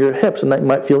pillow on your hips, and that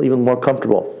might feel even more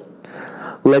comfortable.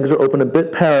 Legs are open a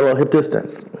bit parallel hip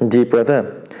distance. Deep breath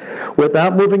in.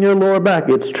 Without moving your lower back,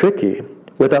 it's tricky.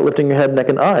 Without lifting your head, neck,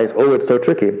 and eyes, oh, it's so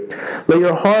tricky. Let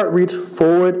your heart reach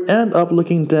forward and up,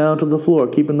 looking down to the floor,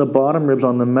 keeping the bottom ribs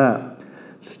on the mat.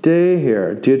 Stay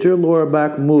here. Did your lower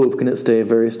back move? Can it stay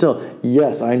very still?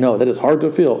 Yes, I know. That is hard to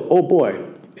feel. Oh boy,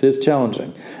 it is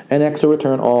challenging. And exhale,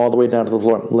 return all the way down to the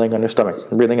floor, laying on your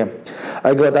stomach, breathing in.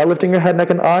 I go without lifting your head,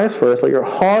 neck, and eyes first. Let your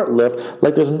heart lift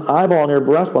like there's an eyeball on your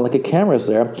breastbone, like a camera's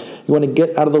there. You want to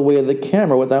get out of the way of the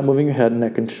camera without moving your head,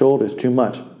 neck, and shoulders too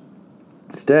much.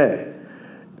 Stay.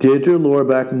 Did your lower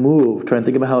back move? Try and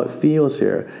think about how it feels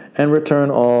here. And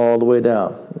return all the way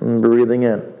down, breathing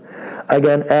in.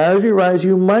 Again, as you rise,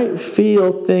 you might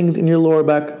feel things in your lower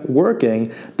back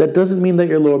working. That doesn't mean that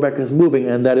your lower back is moving,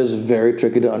 and that is very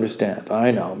tricky to understand.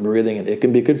 I know, breathing in. It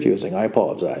can be confusing. I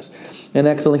apologize. And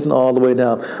exhale, lengthen all the way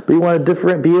down. But you want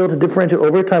to be able to differentiate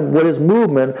over time what is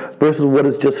movement versus what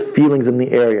is just feelings in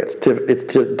the area. It's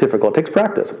difficult. It takes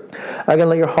practice. Again,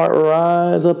 let your heart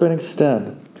rise up and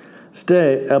extend.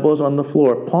 Stay, elbows on the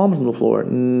floor, palms on the floor,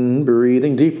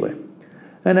 breathing deeply.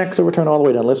 And exhale, return all the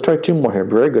way down. Let's try 2 more here.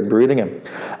 Very good. Breathing in.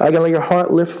 Again, let your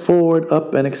heart lift forward,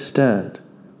 up, and extend.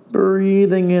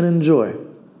 Breathing in, enjoy.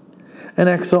 And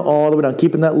exhale all the way down.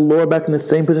 Keeping that lower back in the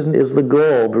same position is the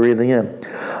goal. Breathing in.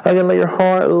 Again, let your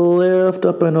heart lift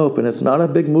up and open. It's not a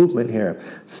big movement here.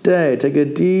 Stay. Take a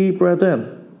deep breath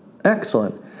in.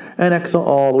 Excellent. And exhale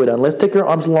all the way down. Let's take your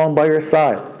arms along by your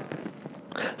side.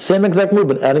 Same exact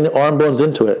movement, adding the arm bones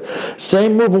into it.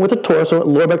 Same movement with the torso.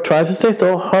 Lower back tries to stay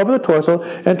still. Hover the torso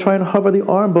and try and hover the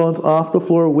arm bones off the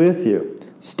floor with you.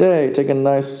 Stay. Take a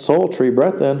nice sultry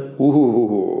breath in.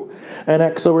 Ooh. And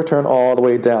exhale, return all the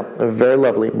way down. Very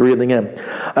lovely. Breathing in.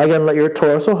 Again, let your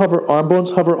torso hover, arm bones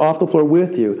hover off the floor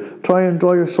with you. Try and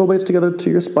draw your shoulder blades together to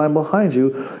your spine behind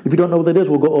you. If you don't know what that is,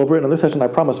 we'll go over it in another session, I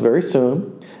promise, very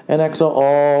soon. And exhale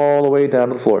all the way down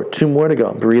to the floor. 2 more to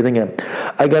go. Breathing in.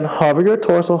 Again, hover your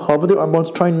torso, hover the arm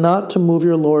bones. Try not to move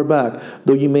your lower back,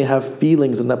 though you may have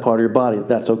feelings in that part of your body.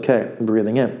 That's okay.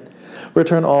 Breathing in.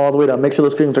 Return all the way down. Make sure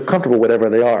those feelings are comfortable, whatever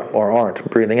they are or aren't.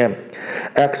 Breathing in.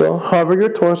 Exhale, hover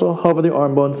your torso, hover the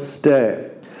arm bones,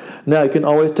 stay. Now you can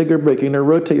always take a break. You're going to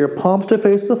rotate your palms to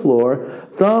face the floor,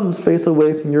 thumbs face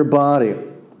away from your body.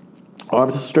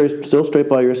 Arms still straight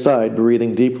by your side,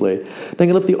 breathing deeply. Then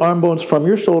you lift the arm bones from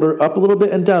your shoulder up a little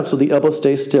bit and down so the elbows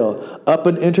stay still. Up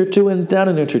an inch or two and down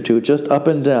an inch or two, just up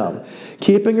and down.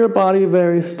 Keeping your body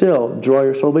very still. Draw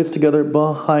your shoulder blades together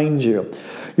behind you.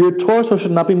 Your torso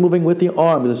should not be moving with the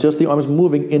arms. It's just the arms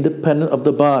moving independent of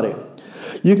the body.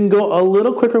 You can go a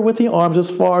little quicker with the arms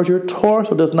as far as your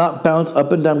torso does not bounce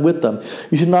up and down with them.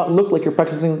 You should not look like you're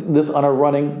practicing this on a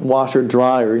running washer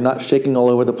dryer. You're not shaking all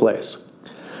over the place.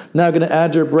 Now you're going to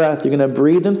add your breath. You're going to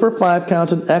breathe in for 5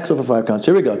 counts and exhale for 5 counts.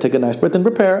 Here we go. Take a nice breath and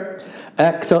prepare.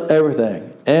 Exhale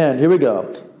everything. And here we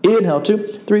go. Inhale,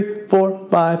 2, 3, 4,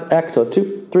 5. Exhale,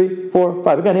 2, 3, 4,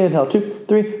 5. Again, inhale, 2,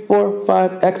 3, 4,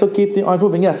 5. Exhale, keep the arms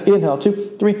moving. Yes, inhale,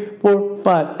 2, 3, 4,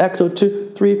 5. Exhale,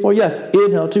 2, 3, 4. Yes,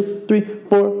 inhale, 2, 3,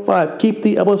 4, 5. Keep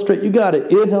the elbows straight. You got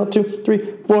it. Inhale, 2, 3,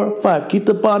 4, 5. Keep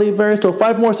the body very still.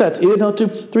 5 more sets. Inhale, 2,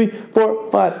 3,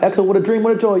 4, 5. Exhale, what a dream,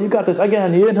 what a joy. You got this.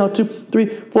 Again, inhale, 2, 3,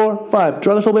 4, 5.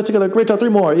 Draw the shoulder blades together. Great job. 3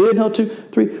 more. Inhale, 2,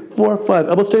 3, 4, 5.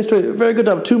 Elbows stay straight. Very good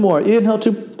job. 2 more. Inhale,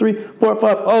 2, 3, 4,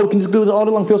 5. Oh, you can just do this all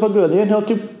day long. Feels so good. Inhale,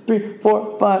 2, 3,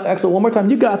 4, 5. Exhale, one more time.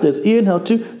 You got this. Inhale,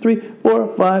 2, 3,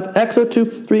 4, 5. Exhale,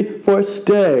 2, 3, 4.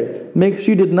 Stay. Make sure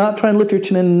you did not try and lift your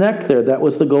chin and neck there. That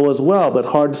was the goal as well, but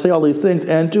hard to say all these things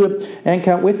and do it and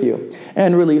count with you.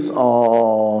 And release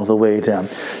all the way down.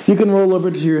 You can roll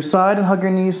over to your side and hug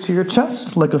your knees to your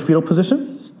chest like a fetal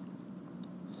position.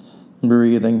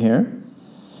 Breathing here.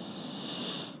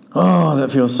 Oh,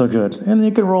 that feels so good. And then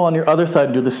you can roll on your other side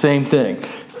and do the same thing.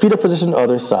 Fetal position,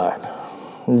 other side.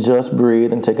 Just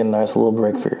breathe and take a nice little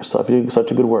break for yourself. You do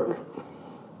such a good work.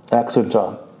 Excellent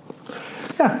job.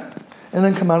 Yeah. And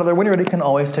then come out of there. When you're ready, you can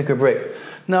always take a break.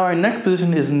 Now, our next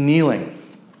position is kneeling.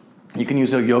 You can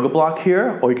use a yoga block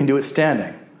here, or you can do it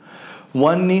standing.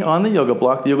 One knee on the yoga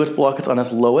block. The yoga block is on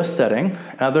its lowest setting.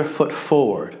 Other foot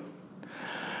forward.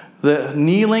 The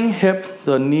kneeling hip,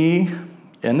 the knee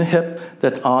and the hip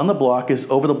that's on the block is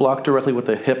over the block directly with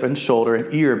the hip and shoulder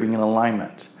and ear being in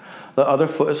alignment. The other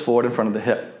foot is forward in front of the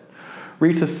hip.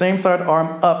 Reach the same side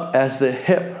arm up as the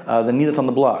hip, the knee that's on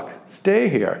the block. Stay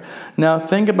here. Now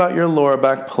think about your lower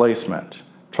back placement.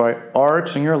 Try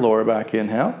arching your lower back.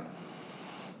 Inhale.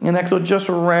 And exhale, just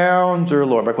round your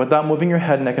lower back without moving your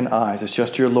head, neck, and eyes. It's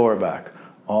just your lower back.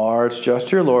 Arch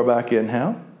just your lower back.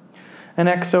 Inhale. And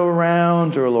exhale,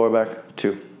 round your lower back.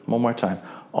 2. One more time.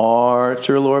 Arch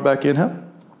your lower back. Inhale.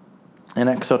 And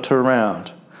exhale to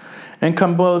round. And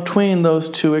come between those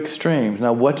two extremes.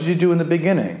 Now, what did you do in the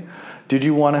beginning? Did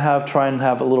you want to try and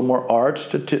have a little more arch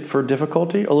for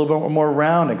difficulty? A little bit more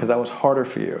rounding because that was harder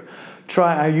for you?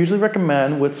 I usually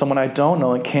recommend with someone I don't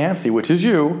know and can't see, which is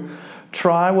you,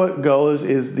 try what goes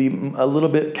is a little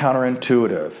bit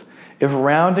counterintuitive. If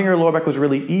rounding your lower back was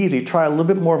really easy, try a little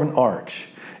bit more of an arch.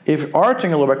 If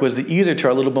arching your lower back was the easier,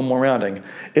 try a little bit more rounding.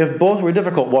 If both were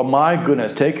difficult, well, my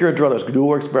goodness, take your druthers. Do what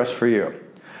works best for you.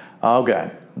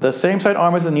 Okay. The same side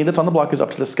arm as the knee that's on the block is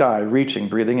up to the sky, reaching,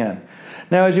 breathing in.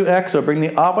 Now as you exhale, bring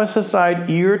the opposite side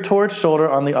ear towards shoulder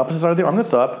on the opposite side of the arm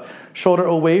that's up, shoulder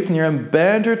away from the ear, and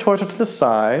bend your torso to the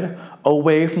side,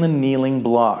 away from the kneeling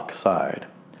block side.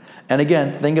 And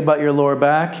again, think about your lower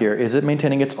back here. Is it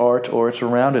maintaining its arch or its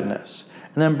roundedness?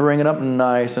 And then bring it up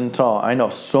nice and tall. I know,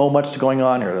 so much going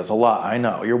on here. There's a lot. I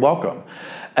know. You're welcome.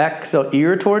 Exhale,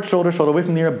 ear towards shoulder, shoulder away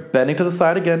from the ear, bending to the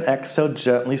side again. Exhale,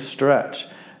 gently stretch.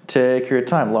 Take your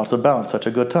time. Lots of balance. Such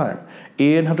a good time.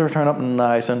 Inhale to return up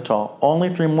nice and tall. Only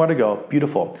 3 more to go.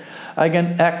 Beautiful.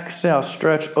 Again, exhale.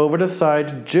 Stretch over to the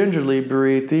side. Gingerly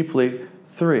breathe deeply.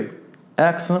 3.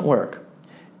 Excellent work.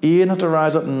 Inhale to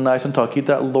rise up nice and tall. Keep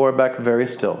that lower back very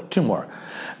still. 2 more.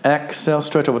 Exhale,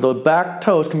 stretch over. Those back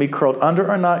toes can be curled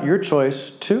under or not. Your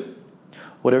choice. 2.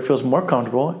 Whatever feels more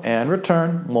comfortable. And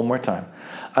return. 1 more time.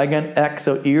 Again,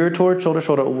 exhale. Ear towards shoulder,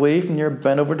 shoulder away from your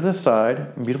bend over to the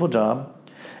side. Beautiful job.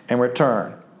 And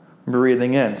return.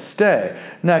 Breathing in. Stay.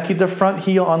 Now keep the front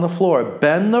heel on the floor.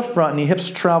 Bend the front knee. Hips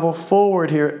travel forward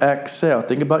here. Exhale.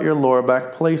 Think about your lower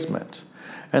back placement.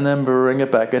 And then bring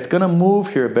it back. It's going to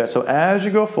move here a bit. So as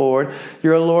you go forward,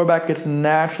 your lower back gets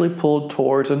naturally pulled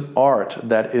towards an arch.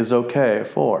 That is okay.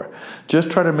 4. Just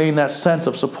try to maintain that sense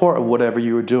of support of whatever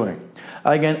you are doing.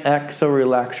 Again, exhale.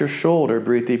 Relax your shoulder.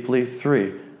 Breathe deeply.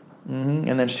 3.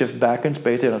 And then shift back in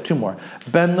space. 2 more.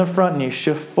 Bend the front knee.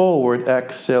 Shift forward.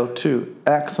 Exhale. 2.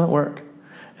 Excellent work.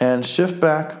 And shift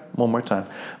back. 1 more time.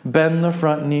 Bend the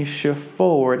front knee. Shift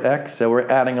forward. Exhale. We're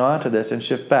adding on to this and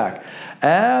shift back.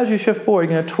 As you shift forward,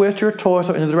 you're going to twist your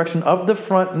torso in the direction of the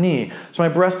front knee. So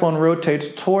my breastbone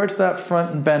rotates towards that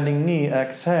front bending knee.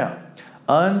 Exhale.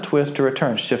 Untwist to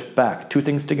return. Shift back. Two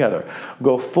things together.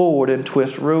 Go forward and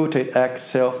twist, rotate.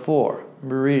 Exhale, 4.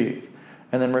 Breathe.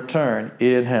 And then return.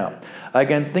 Inhale.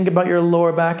 Again, think about your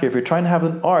lower back here. If you're trying to have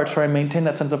an arch, try and maintain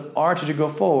that sense of arch as you go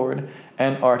forward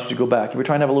and arch as you go back. If you're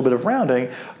trying to have a little bit of rounding,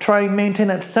 try and maintain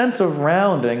that sense of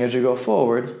rounding as you go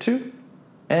forward. 2.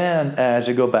 And as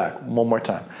you go back. One more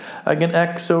time. Again,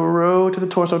 exhale, rotate the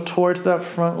torso towards that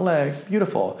front leg.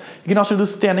 Beautiful. You can also do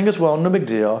standing as well, no big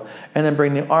deal. And then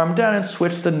bring the arm down and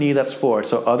switch the knee that's forward.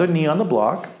 So other knee on the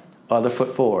block, other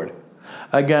foot forward.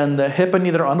 Again, the hip and knee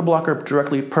that are on the block are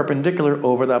directly perpendicular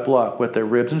over that block with their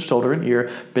ribs and shoulder and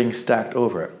ear being stacked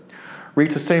over it.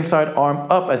 Reach the same side arm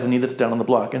up as the knee that's down on the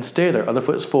block and stay there. Other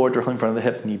foot is forward, directly in front of the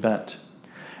hip, knee bent.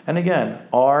 And again,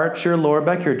 arch your lower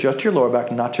back here, just your lower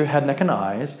back, not your head, neck, and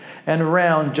eyes. And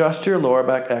round just your lower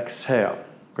back, exhale.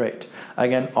 Great.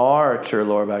 Again, arch your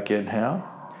lower back, inhale.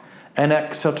 And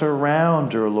exhale to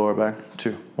round your lower back,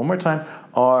 2. One more time.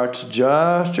 Arch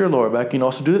just your lower back. You can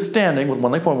also do the standing with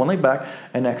one leg forward, one leg back,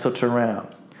 and exhale to round.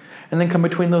 And then come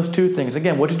between those two things.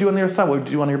 Again, what did you do on the other side? What did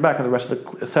you do on your back in the rest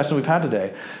of the session we've had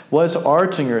today? Was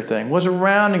arching your thing? Was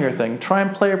rounding your thing? Try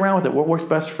and play around with it. What works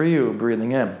best for you?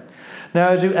 Breathing in. Now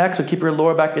as you exhale, keep your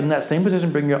lower back in that same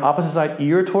position. Bring your opposite side,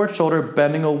 ear towards shoulder,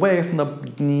 bending away from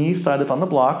the knee side that's on the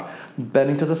block.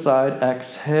 Bending to the side,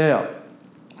 exhale.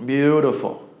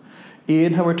 Beautiful.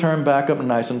 Inhale, return back up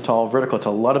nice and tall, vertical. It's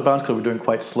a lot of bounce because we're doing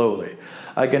quite slowly.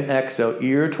 Again, exhale,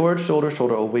 ear towards shoulder,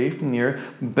 shoulder away from the ear.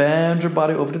 Bend your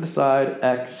body over to the side.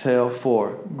 Exhale,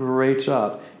 4. Great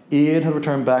job. Inhale,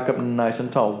 return back up nice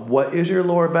and tall. What is your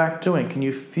lower back doing? Can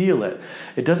you feel it?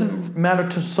 It doesn't matter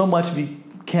so much if you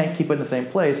can't keep it in the same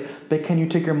place, but can you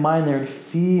take your mind there and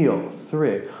feel?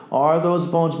 3. Are those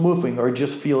bones moving or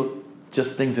just feel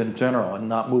just things in general and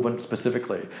not moving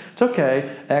specifically? It's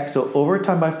okay. Exhale, over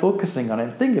time by focusing on it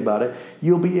and thinking about it,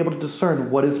 you'll be able to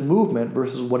discern what is movement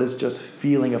versus what is just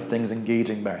feeling of things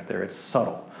engaging back there. It's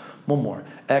subtle. One more.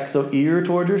 Exhale, ear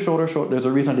towards your shoulder. There's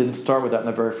a reason I didn't start with that in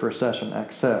the very first session.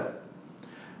 Exhale.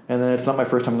 And then it's not my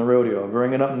first time in the rodeo.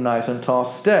 Bring it up nice and tall.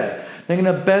 Stay. Then you're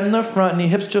going to bend the front knee.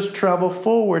 Hips just travel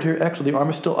forward here. Exhale. The arm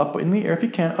is still up in the air if you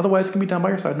can. Otherwise, it can be down by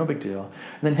your side. No big deal.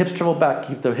 And then hips travel back.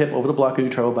 Keep the hip over the block as you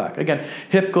travel back. Again,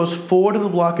 hip goes forward to the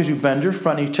block as you bend your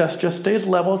front knee. Chest just stays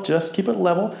level. Just keep it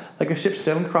level like a ship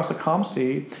sailing across a calm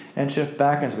sea. And shift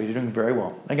back into it. You're doing very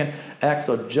well. Again,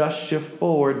 exhale. Just shift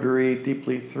forward. Breathe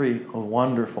deeply. 3.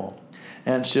 Wonderful.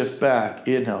 And shift back.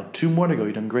 Inhale. 2 more to go.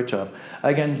 You're doing a great job.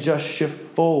 Again, just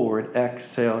shift forward.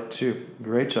 Exhale. 2.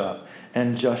 Great job.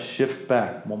 And just shift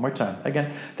back. One more time.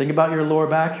 Again, think about your lower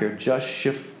back here. Just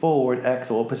shift forward.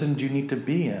 Exhale. What position do you need to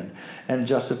be in? And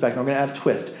just shift back. Now we're going to add a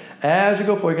twist. As you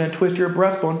go forward, you're going to twist your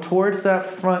breastbone towards that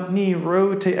front knee.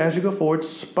 Rotate as you go forward,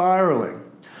 spiraling.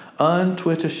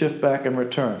 Untwist to shift back and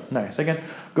return. Nice. Again,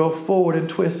 go forward and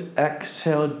twist.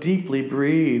 Exhale deeply.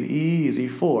 Breathe. Easy.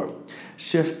 4.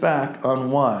 Shift back,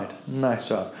 unwind. Nice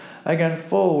job. Again,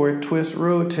 forward, twist,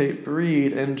 rotate,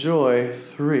 breathe, enjoy.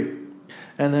 3.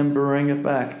 And then bring it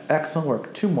back. Excellent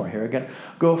work. 2 more here. Again,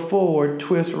 go forward,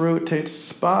 twist, rotate,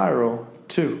 spiral.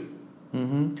 2.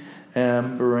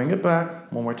 And bring it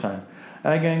back. 1 more time.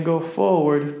 Again, go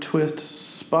forward, twist,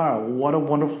 spiral. What a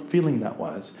wonderful feeling that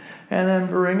was. And then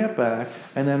bring it back.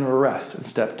 And then rest and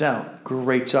step down.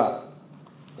 Great job.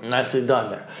 Nicely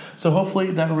done there. So hopefully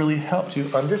that really helps you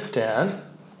understand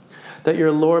that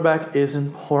your lower back is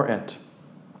important.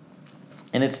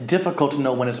 And it's difficult to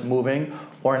know when it's moving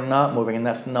or not moving, and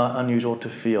that's not unusual to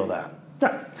feel that.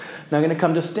 Yeah. Now I'm going to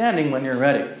come to standing when you're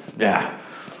ready. Yeah.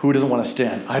 Who doesn't want to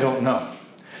stand? I don't know.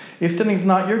 If standing's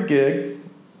not your gig,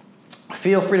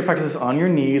 feel free to practice this on your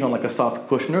knees on like a soft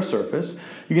cushion or surface.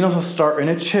 You can also start in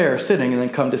a chair sitting and then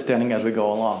come to standing as we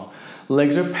go along.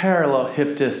 Legs are parallel,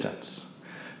 hip distance.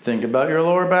 Think about your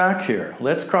lower back here.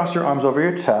 Let's cross your arms over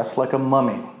your chest like a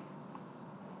mummy.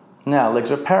 Now, legs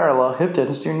are parallel, hip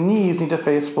distance. Your knees need to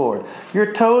face forward.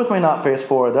 Your toes may not face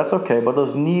forward. That's okay, but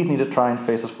those knees need to try and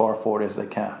face as far forward as they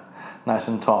can. Nice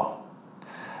and tall.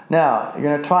 Now, you're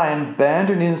going to try and bend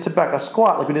your knees and sit back. A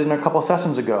squat like we did in a couple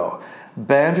sessions ago.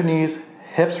 Bend your knees,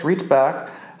 hips reach back.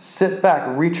 Sit back,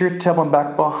 reach your tailbone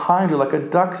back behind you like a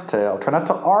duck's tail. Try not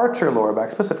to arch your lower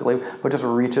back specifically, but just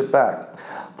reach it back.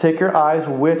 Take your eyes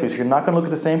with you, so you're not going to look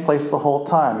at the same place the whole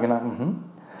time. You're going to,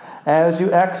 As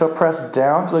you exhale, press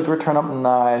down to legs, return up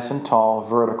nice and tall,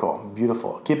 vertical.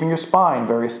 Beautiful. Keeping your spine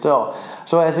very still.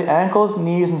 So as the ankles,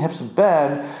 knees, and hips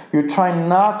bend, you're trying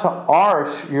not to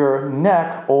arch your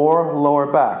neck or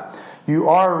lower back. You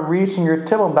are reaching your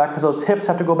tailbone back because those hips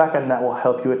have to go back, and that will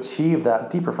help you achieve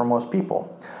that deeper for most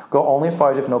people. Go only as far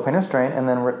as you have no pain or strain, and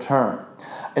then return.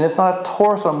 And it's not a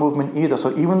torso movement either.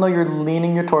 So even though you're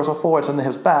leaning your torso forward, sending the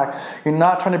hips back, you're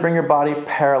not trying to bring your body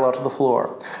parallel to the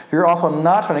floor. You're also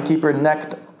not trying to keep your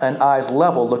neck and eyes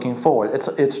level looking forward.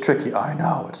 It's tricky. I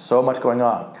know. It's so much going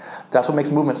on. That's what makes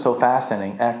movement so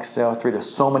fascinating. Exhale, 3. There's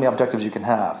so many objectives you can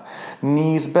have.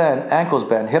 Knees bend, ankles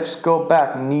bend, hips go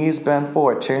back, knees bend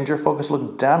forward. Change your focus,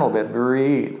 look down a little bit,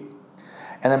 breathe.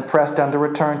 And then press down to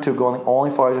return to, going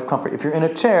only far as you have comfort. If you're in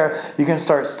a chair, you can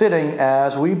start sitting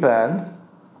as we bend.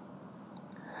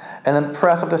 And then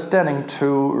press up to standing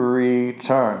to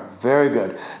return. Very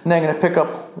good. Now you're going to pick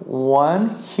up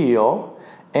one heel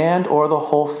and or the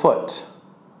whole foot.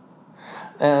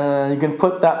 And you can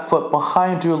put that foot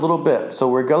behind you a little bit.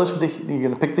 So regardless of you're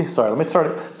going to pick the, sorry, let me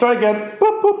start again.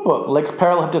 Boop, boop, boop. Legs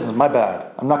parallel hip distance, my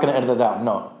bad. I'm not going to edit that out,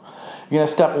 no. You're going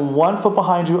to step one foot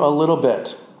behind you a little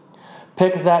bit.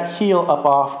 Pick that heel up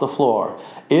off the floor.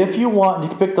 If you want, you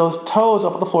can pick those toes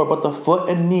up on the floor, but the foot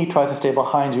and knee tries to stay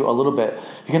behind you a little bit.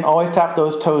 You can always tap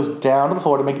those toes down to the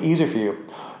floor to make it easier for you.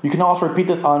 You can also repeat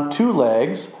this on 2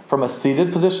 legs from a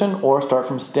seated position or start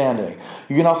from standing.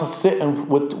 You can also sit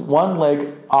with one leg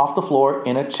off the floor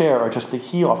in a chair or just the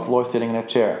heel off the floor sitting in a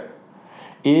chair.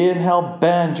 Inhale,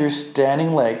 bend your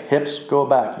standing leg, hips go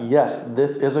back. Yes,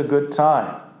 this is a good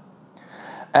time.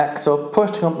 Exhale,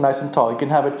 push to come up nice and tall. You can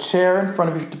have a chair in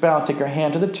front of you to balance. Take your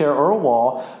hand to the chair or a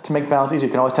wall to make balance easier.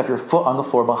 You can always tap your foot on the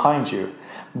floor behind you.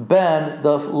 Bend,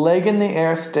 the leg in the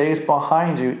air stays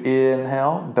behind you.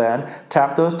 Inhale, bend.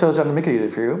 Tap those toes down to make it easier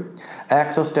for you.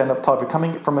 Exhale, stand up tall. If you're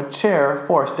coming from a chair,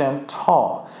 4, stand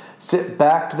tall. Sit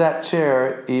back to that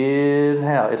chair.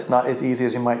 Inhale. It's not as easy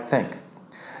as you might think.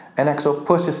 And exhale,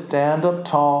 push to stand up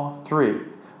tall. 3.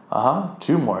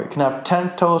 2 more. You can have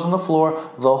 10 toes on the floor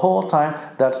the whole time.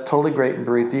 That's totally great, and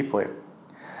breathe deeply.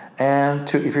 And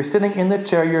 2, if you're sitting in the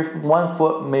chair, your one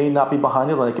foot may not be behind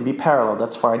the other. It can be parallel.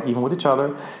 That's fine, even with each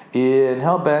other.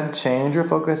 Inhale, bend. Change your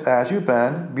focus as you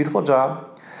bend. Beautiful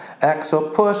job.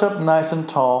 Exhale, push up nice and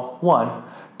tall. 1,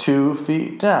 2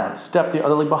 feet down. Step the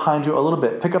other leg behind you a little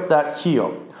bit. Pick up that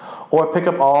heel. Or pick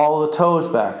up all the toes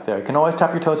back there. You can always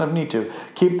tap your toes if you need to.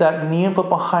 Keep that knee and foot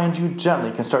behind you gently.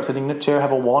 You can start sitting in a chair,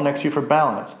 have a wall next to you for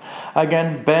balance.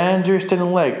 Again, bend your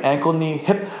standing leg. Ankle, knee,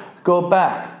 hip, go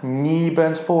back. Knee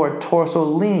bends forward, torso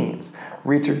leans.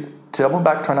 Reach your tailbone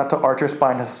back, try not to arch your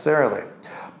spine necessarily.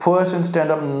 Push and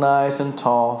stand up nice and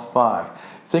tall, 5.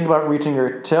 Think about reaching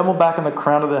your tailbone back and the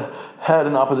crown of the head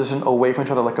in opposition away from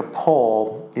each other like a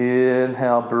pole.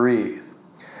 Inhale, breathe.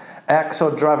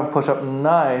 Exhale, drive and push up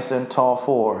nice and tall,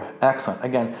 4. Excellent.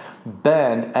 Again,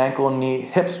 bend, ankle, knee,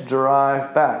 hips,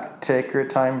 drive back. Take your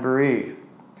time, breathe.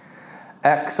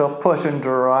 Exhale, push and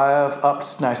drive up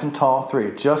nice and tall,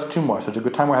 3. Just 2 more. Such a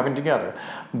good time we're having together.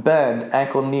 Bend,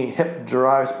 ankle, knee, hip,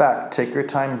 drives back. Take your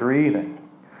time, breathing.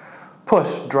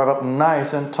 Push, drive up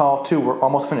nice and tall, 2. We're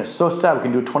almost finished. So sad we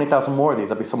can do 20,000 more of these.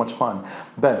 That'd be so much fun.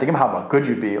 Bend, think of how good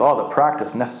you'd be. Oh, the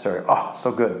practice necessary. Oh,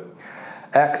 so good.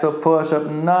 Exhale, push up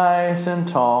nice and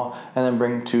tall, and then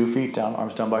bring 2 feet down,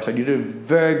 arms down by side. You did a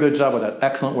very good job with that.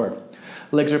 Excellent work.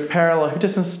 Legs are parallel, hip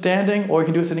distance standing, or you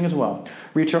can do it sitting as well.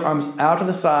 Reach your arms out to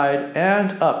the side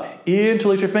and up.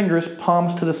 Interlace your fingers,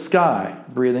 palms to the sky.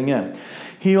 Breathing in.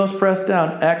 Heels press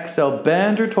down. Exhale,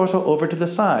 bend your torso over to the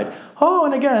side. Oh,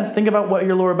 and again, think about what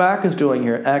your lower back is doing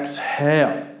here.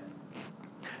 Exhale.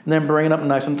 And then bring it up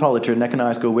nice and tall. Let your neck and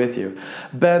eyes go with you.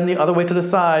 Bend the other way to the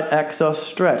side. Exhale,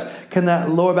 stretch. Can that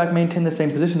lower back maintain the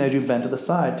same position as you bend to the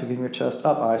side to keep your chest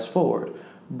up, eyes forward?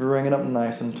 Bring it up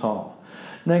nice and tall.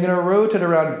 Now you're going to rotate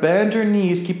around. Bend your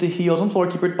knees. Keep the heels on the floor.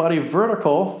 Keep your body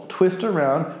vertical. Twist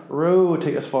around.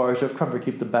 Rotate as far as you have comfort.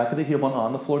 Keep the back of the heel bone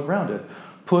on the floor grounded.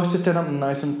 Push to stand up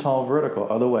nice and tall, vertical.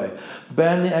 Other way.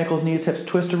 Bend the ankles, knees, hips.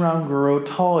 Twist around. Grow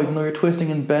tall even though you're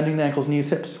twisting and bending the ankles, knees,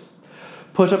 hips.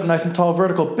 Push up nice and tall,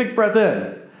 vertical. Big breath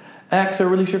in. Exhale,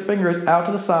 release your fingers out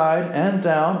to the side and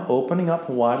down, opening up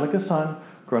wide like the sun.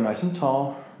 Grow nice and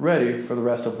tall, ready for the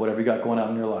rest of whatever you got going on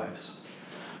in your lives.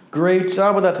 Great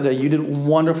job with that today. You did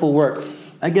wonderful work.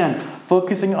 Again,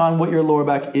 focusing on what your lower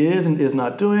back is and is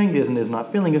not doing, is and is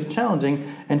not feeling is challenging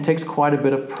and takes quite a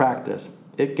bit of practice.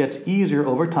 It gets easier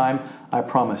over time, I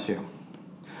promise you.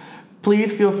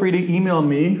 Please feel free to email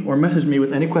me or message me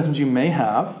with any questions you may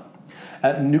have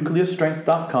at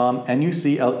nucleusstrength.com,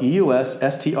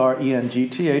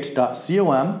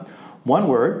 nucleusstrength.com. One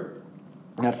word.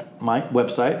 That's my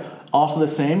website. Also the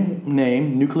same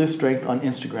name, Nucleus Strength on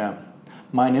Instagram.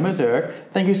 My name is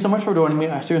Eric. Thank you so much for joining me.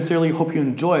 I sincerely hope you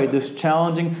enjoyed this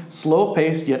challenging,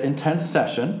 slow-paced, yet intense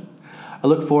session. I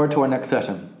look forward to our next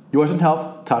session. Yours in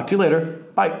health. Talk to you later.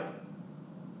 Bye.